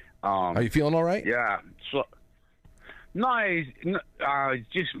 Are you feeling all right? Yeah. So, no, it's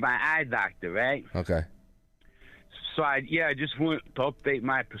just my eye doctor, right? Okay. So, I just went to update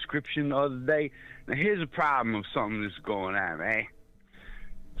my prescription the other day. Now, here's a problem of something that's going on, right?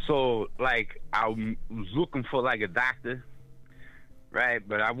 So, like, I was looking for, like, a doctor, right?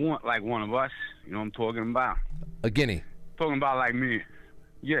 But I want, like, one of us. You know what I'm talking about? A guinea. Talking about, like, me.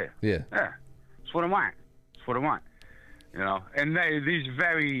 Yeah. Yeah. Yeah. That's what I want. That's what I want. You know? And these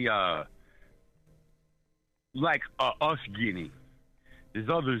very, like us guinea. There's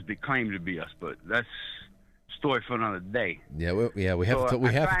others that claim to be us, but that's a story for another day. Yeah, we have to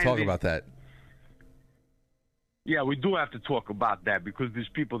talk about that. Yeah, we do have to talk about that, because there's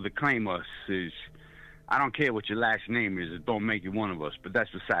people that claim us is, I don't care what your last name is, it don't make you one of us, but that's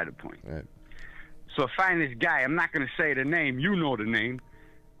beside the point. Right. So I find this guy, I'm not going to say the name, you know the name,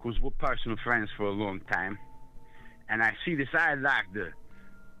 because we're personal friends for a long time, and I see this eye doctor,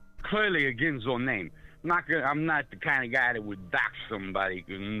 clearly a Ginzo name. I'm not the kind of guy that would dox somebody,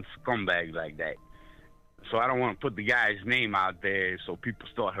 scumbag like that. So I don't want to put the guy's name out there so people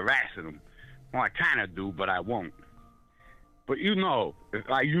start harassing him. Well, I kind of do, but I won't. But you know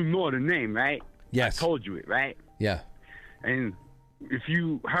the name, right? Yes. I told you it, right? Yeah. And if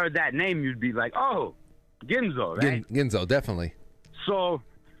you heard that name, you'd be like, oh, Ginzo, right? Ginzo, definitely. So,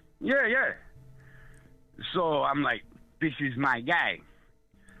 yeah. So I'm like, this is my guy.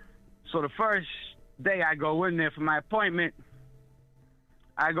 So the first day I go in there for my appointment,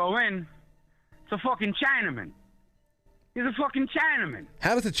 I go in, it's a fucking Chinaman. He's a fucking Chinaman.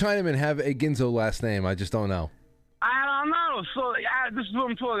 How does a Chinaman have a Ginzo last name? I just don't know. I don't know. So this is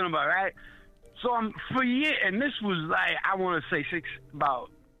what I'm talking about, right? So for years, and this was like, I want to say about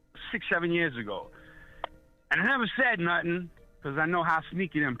 6-7 years ago. And I never said nothing, because I know how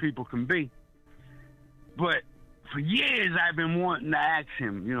sneaky them people can be. But for years, I've been wanting to ask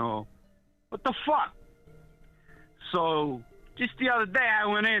him, you know, what the fuck? So just the other day, I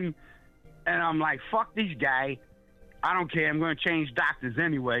went in, and I'm like, fuck this guy. I don't care. I'm going to change doctors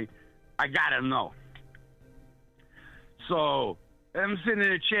anyway. I got to know. So I'm sitting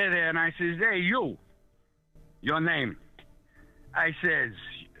in a chair there, and I says, hey, you, your name. I says,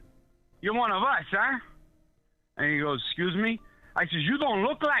 you're one of us, huh? And he goes, excuse me? I says, you don't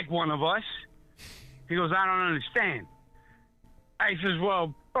look like one of us. He goes, I don't understand. I says,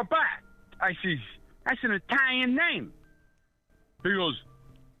 well, Papa, I says, that's an Italian name. He goes,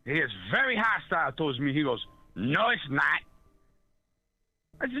 he is very hostile towards me. He goes, no, it's not.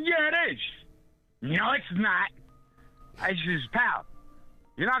 I said, yeah, it is. No, it's not. I says, pal,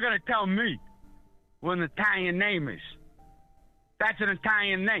 you're not going to tell me what an Italian name is. That's an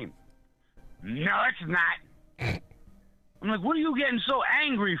Italian name. No, it's not. I'm like, what are you getting so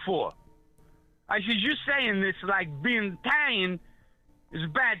angry for? I says, you're saying this like being Italian is a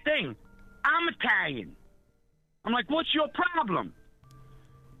bad thing. I'm Italian. I'm like, what's your problem?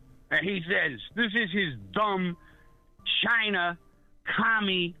 And he says, this is his dumb China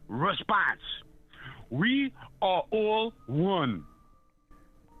commie response. We are all one.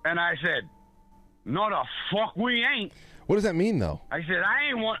 And I said, no, the fuck we ain't. What does that mean, though? I said, I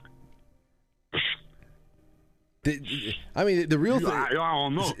ain't one. I mean, the real thing. I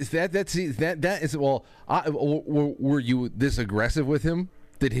don't know. Is that is well. Were you this aggressive with him?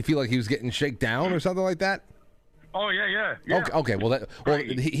 Did he feel like he was getting shaken down or something like that? Oh yeah. Okay. Well,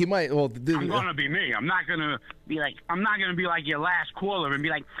 he might. Well, I'm gonna be me. I'm not gonna be like your last caller and be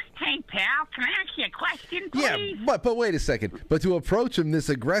like, "Hey, pal, can I ask you a question, please?" Yeah, but wait a second. But to approach him this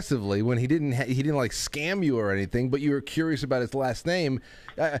aggressively when he didn't like scam you or anything, but you were curious about his last name.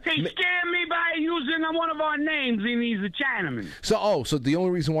 He scammed me by using one of our names, and he's a Chinaman. So the only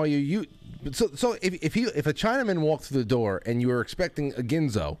reason why so if a Chinaman walked through the door and you were expecting a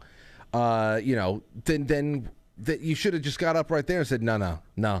Ginzo, then that you should have just got up right there and said, no,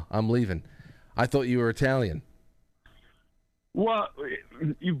 I'm leaving. I thought you were Italian. Well,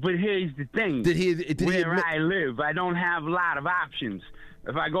 but here's the thing. Where I live, I don't have a lot of options.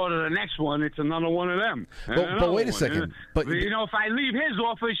 If I go to the next one, it's another one of them. But wait a second. But if I leave his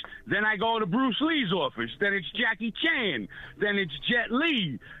office, then I go to Bruce Lee's office. Then it's Jackie Chan. Then it's Jet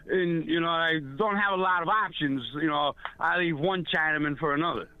Li. And, I don't have a lot of options. I leave one Chinaman for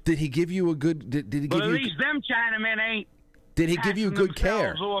another. Did he give you a good... Did he give but at least them Chinamen ain't... Did he give you good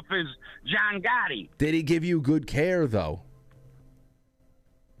care? Off as John Gotti. Did he give you good care, though?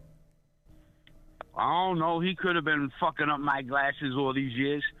 I don't know. He could have been fucking up my glasses all these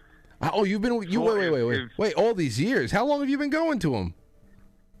years. Oh, you've been... Wait, all these years? How long have you been going to him?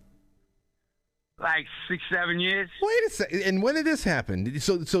 Like 6, 7 years. Wait a second. And when did this happen?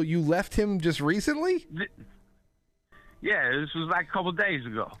 So you left him just recently? Yeah, this was like a couple days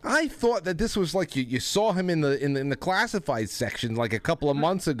ago. I thought that this was like you saw him in the classified section like a couple of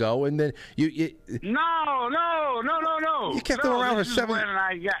months ago, and then you No. You kept him around for 7.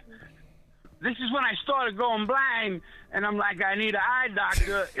 This is when I started going blind, and I'm like, I need an eye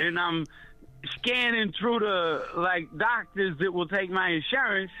doctor, and I'm scanning through the doctors that will take my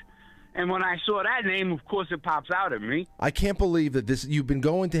insurance. And when I saw that name, of course, it pops out at me. I can't believe that you've been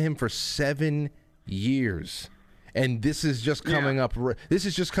going to him for 7 years, and this is just coming up. This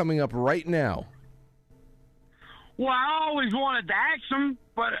is just coming up right now. Well, I always wanted to ask him,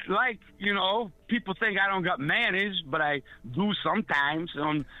 but people think I don't got manners, but I do sometimes.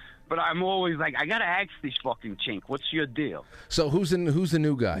 But I'm always like, I gotta ask this fucking chink, what's your deal? So who's the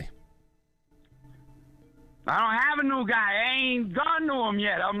new guy? I don't have a new guy. I ain't gone to him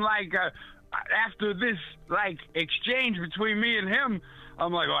yet. I'm like, after this exchange between me and him,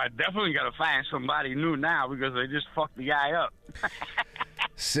 I'm like, I definitely gotta find somebody new now because I just fucked the guy up.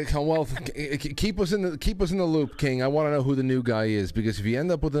 Well, keep us in the loop, King. I want to know who the new guy is because if you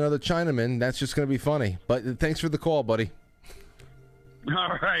end up with another Chinaman, that's just gonna be funny. But thanks for the call, buddy.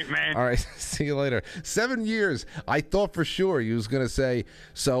 All right, man. All right, see you later. 7 years. I thought for sure he was going to say,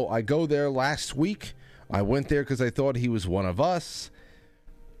 so I go there last week. I went there because I thought he was one of us.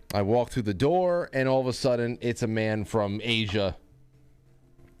 I walked through the door, and all of a sudden, it's a man from Asia.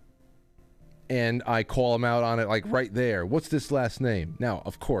 And I call him out on it, right there. What's this last name? Now,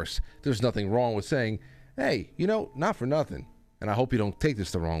 of course, there's nothing wrong with saying, hey, not for nothing. And I hope you don't take this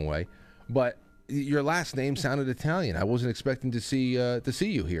the wrong way, but your last name sounded Italian. I wasn't expecting to see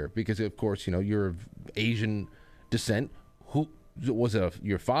you here because, of course, you're of Asian descent. Who was it?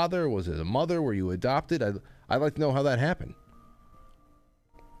 Your father? Was it a mother? Were you adopted? I'd like to know how that happened.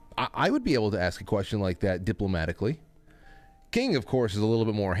 I would be able to ask a question like that diplomatically. King, of course, is a little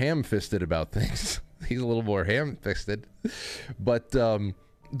bit more ham-fisted about things. He's a little more ham-fisted, but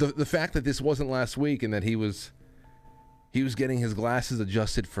the fact that this wasn't last week and that he was getting his glasses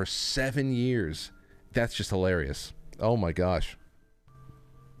adjusted for 7 years. That's just hilarious. Oh my gosh.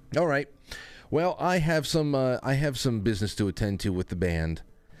 All right. Well, I have some business to attend to with the band.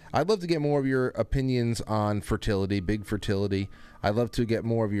 I'd love to get more of your opinions on fertility, big fertility. I'd love to get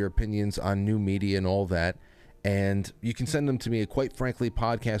more of your opinions on new media and all that. And you can send them to me at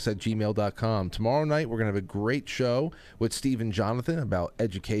quitefranklypodcast@gmail.com. Tomorrow night, we're going to have a great show with Steve and Jonathan about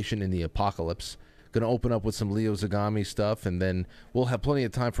education in the apocalypse. Going to open up with some Leo Zagami stuff, and then we'll have plenty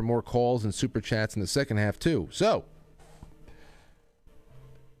of time for more calls and super chats in the second half, too. So,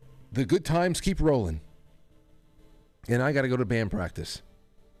 the good times keep rolling. And I got to go to band practice.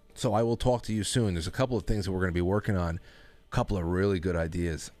 So I will talk to you soon. There's a couple of things that we're going to be working on. A couple of really good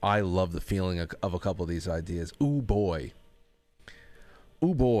ideas. I love the feeling of a couple of these ideas. Ooh, boy.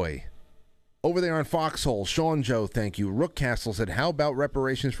 Ooh, boy. Over there on Foxhole, Sean Joe, thank you. Rook Castle said, how about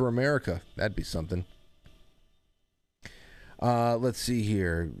reparations for America? That'd be something. Let's see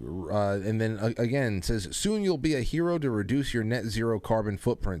here. And then again, says, soon you'll be a hero to reduce your net zero carbon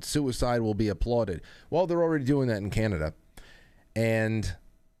footprint. Suicide will be applauded. Well, they're already doing that in Canada. And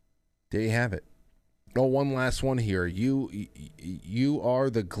there you have it. Oh, one last one here. You are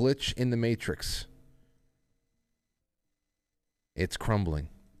the glitch in the Matrix. It's crumbling.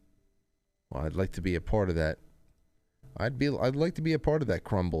 Well, I'd like to be a part of that. I'd like to be a part of that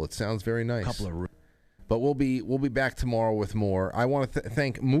crumble. It sounds very nice. But we'll be back tomorrow with more. I want to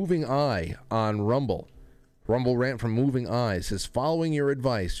thank Moving Eye on Rumble. Rumble Rant from Moving Eye says, following your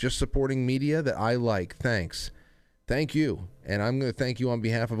advice, just supporting media that I like. Thanks. Thank you. And I'm going to thank you on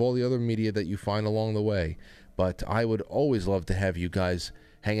behalf of all the other media that you find along the way. But I would always love to have you guys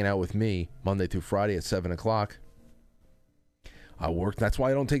hanging out with me Monday through Friday at 7 o'clock. I work. That's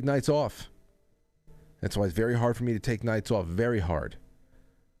why I don't take nights off. That's why it's very hard for me to take nights off. Very hard.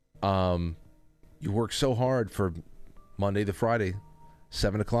 You work so hard for Monday to Friday,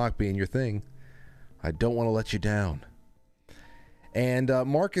 7 o'clock being your thing. I don't want to let you down. And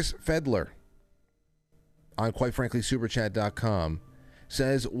Marcus Fedler on QuiteFranklySuperChat.com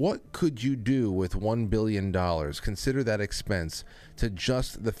says, what could you do with $1 billion? Consider that expense to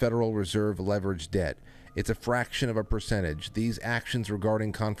just the Federal Reserve leverage debt. It's a fraction of a percentage. These actions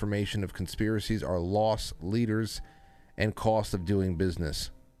regarding confirmation of conspiracies are loss leaders and cost of doing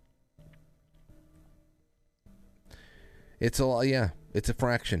business. It's a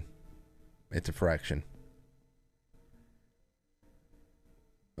fraction. It's a fraction.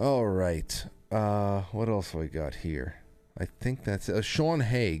 All right. What else have we got here? I think that's Sean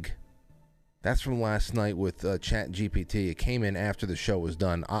Haig. That's from last night with Chat GPT. It came in after the show was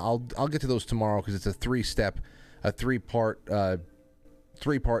done. I'll get to those tomorrow because it's a three-part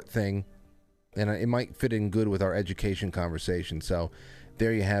thing, and it might fit in good with our education conversation. So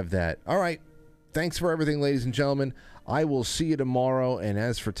there you have that. All right. Thanks for everything, ladies and gentlemen. I will see you tomorrow. And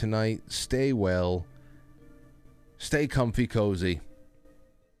as for tonight, stay well, stay comfy, cozy,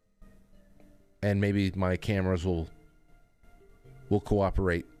 and maybe my cameras will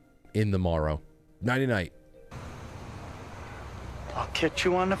cooperate in the morrow. Nighty night. I'll catch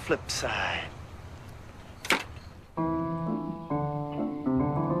you on the flip side.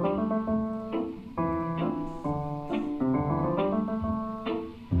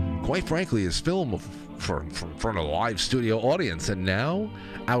 Quite frankly, is film for a live studio audience. And now,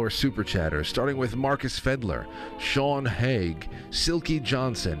 our super chatters, starting with Marcus Fedler, Sean Haig, Silky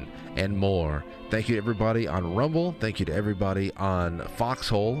Johnson, and more. Thank you to everybody on Rumble. Thank you to everybody on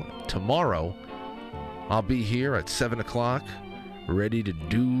Foxhole. Tomorrow, I'll be here at 7 o'clock, ready to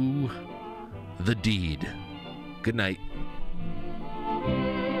do the deed. Good night.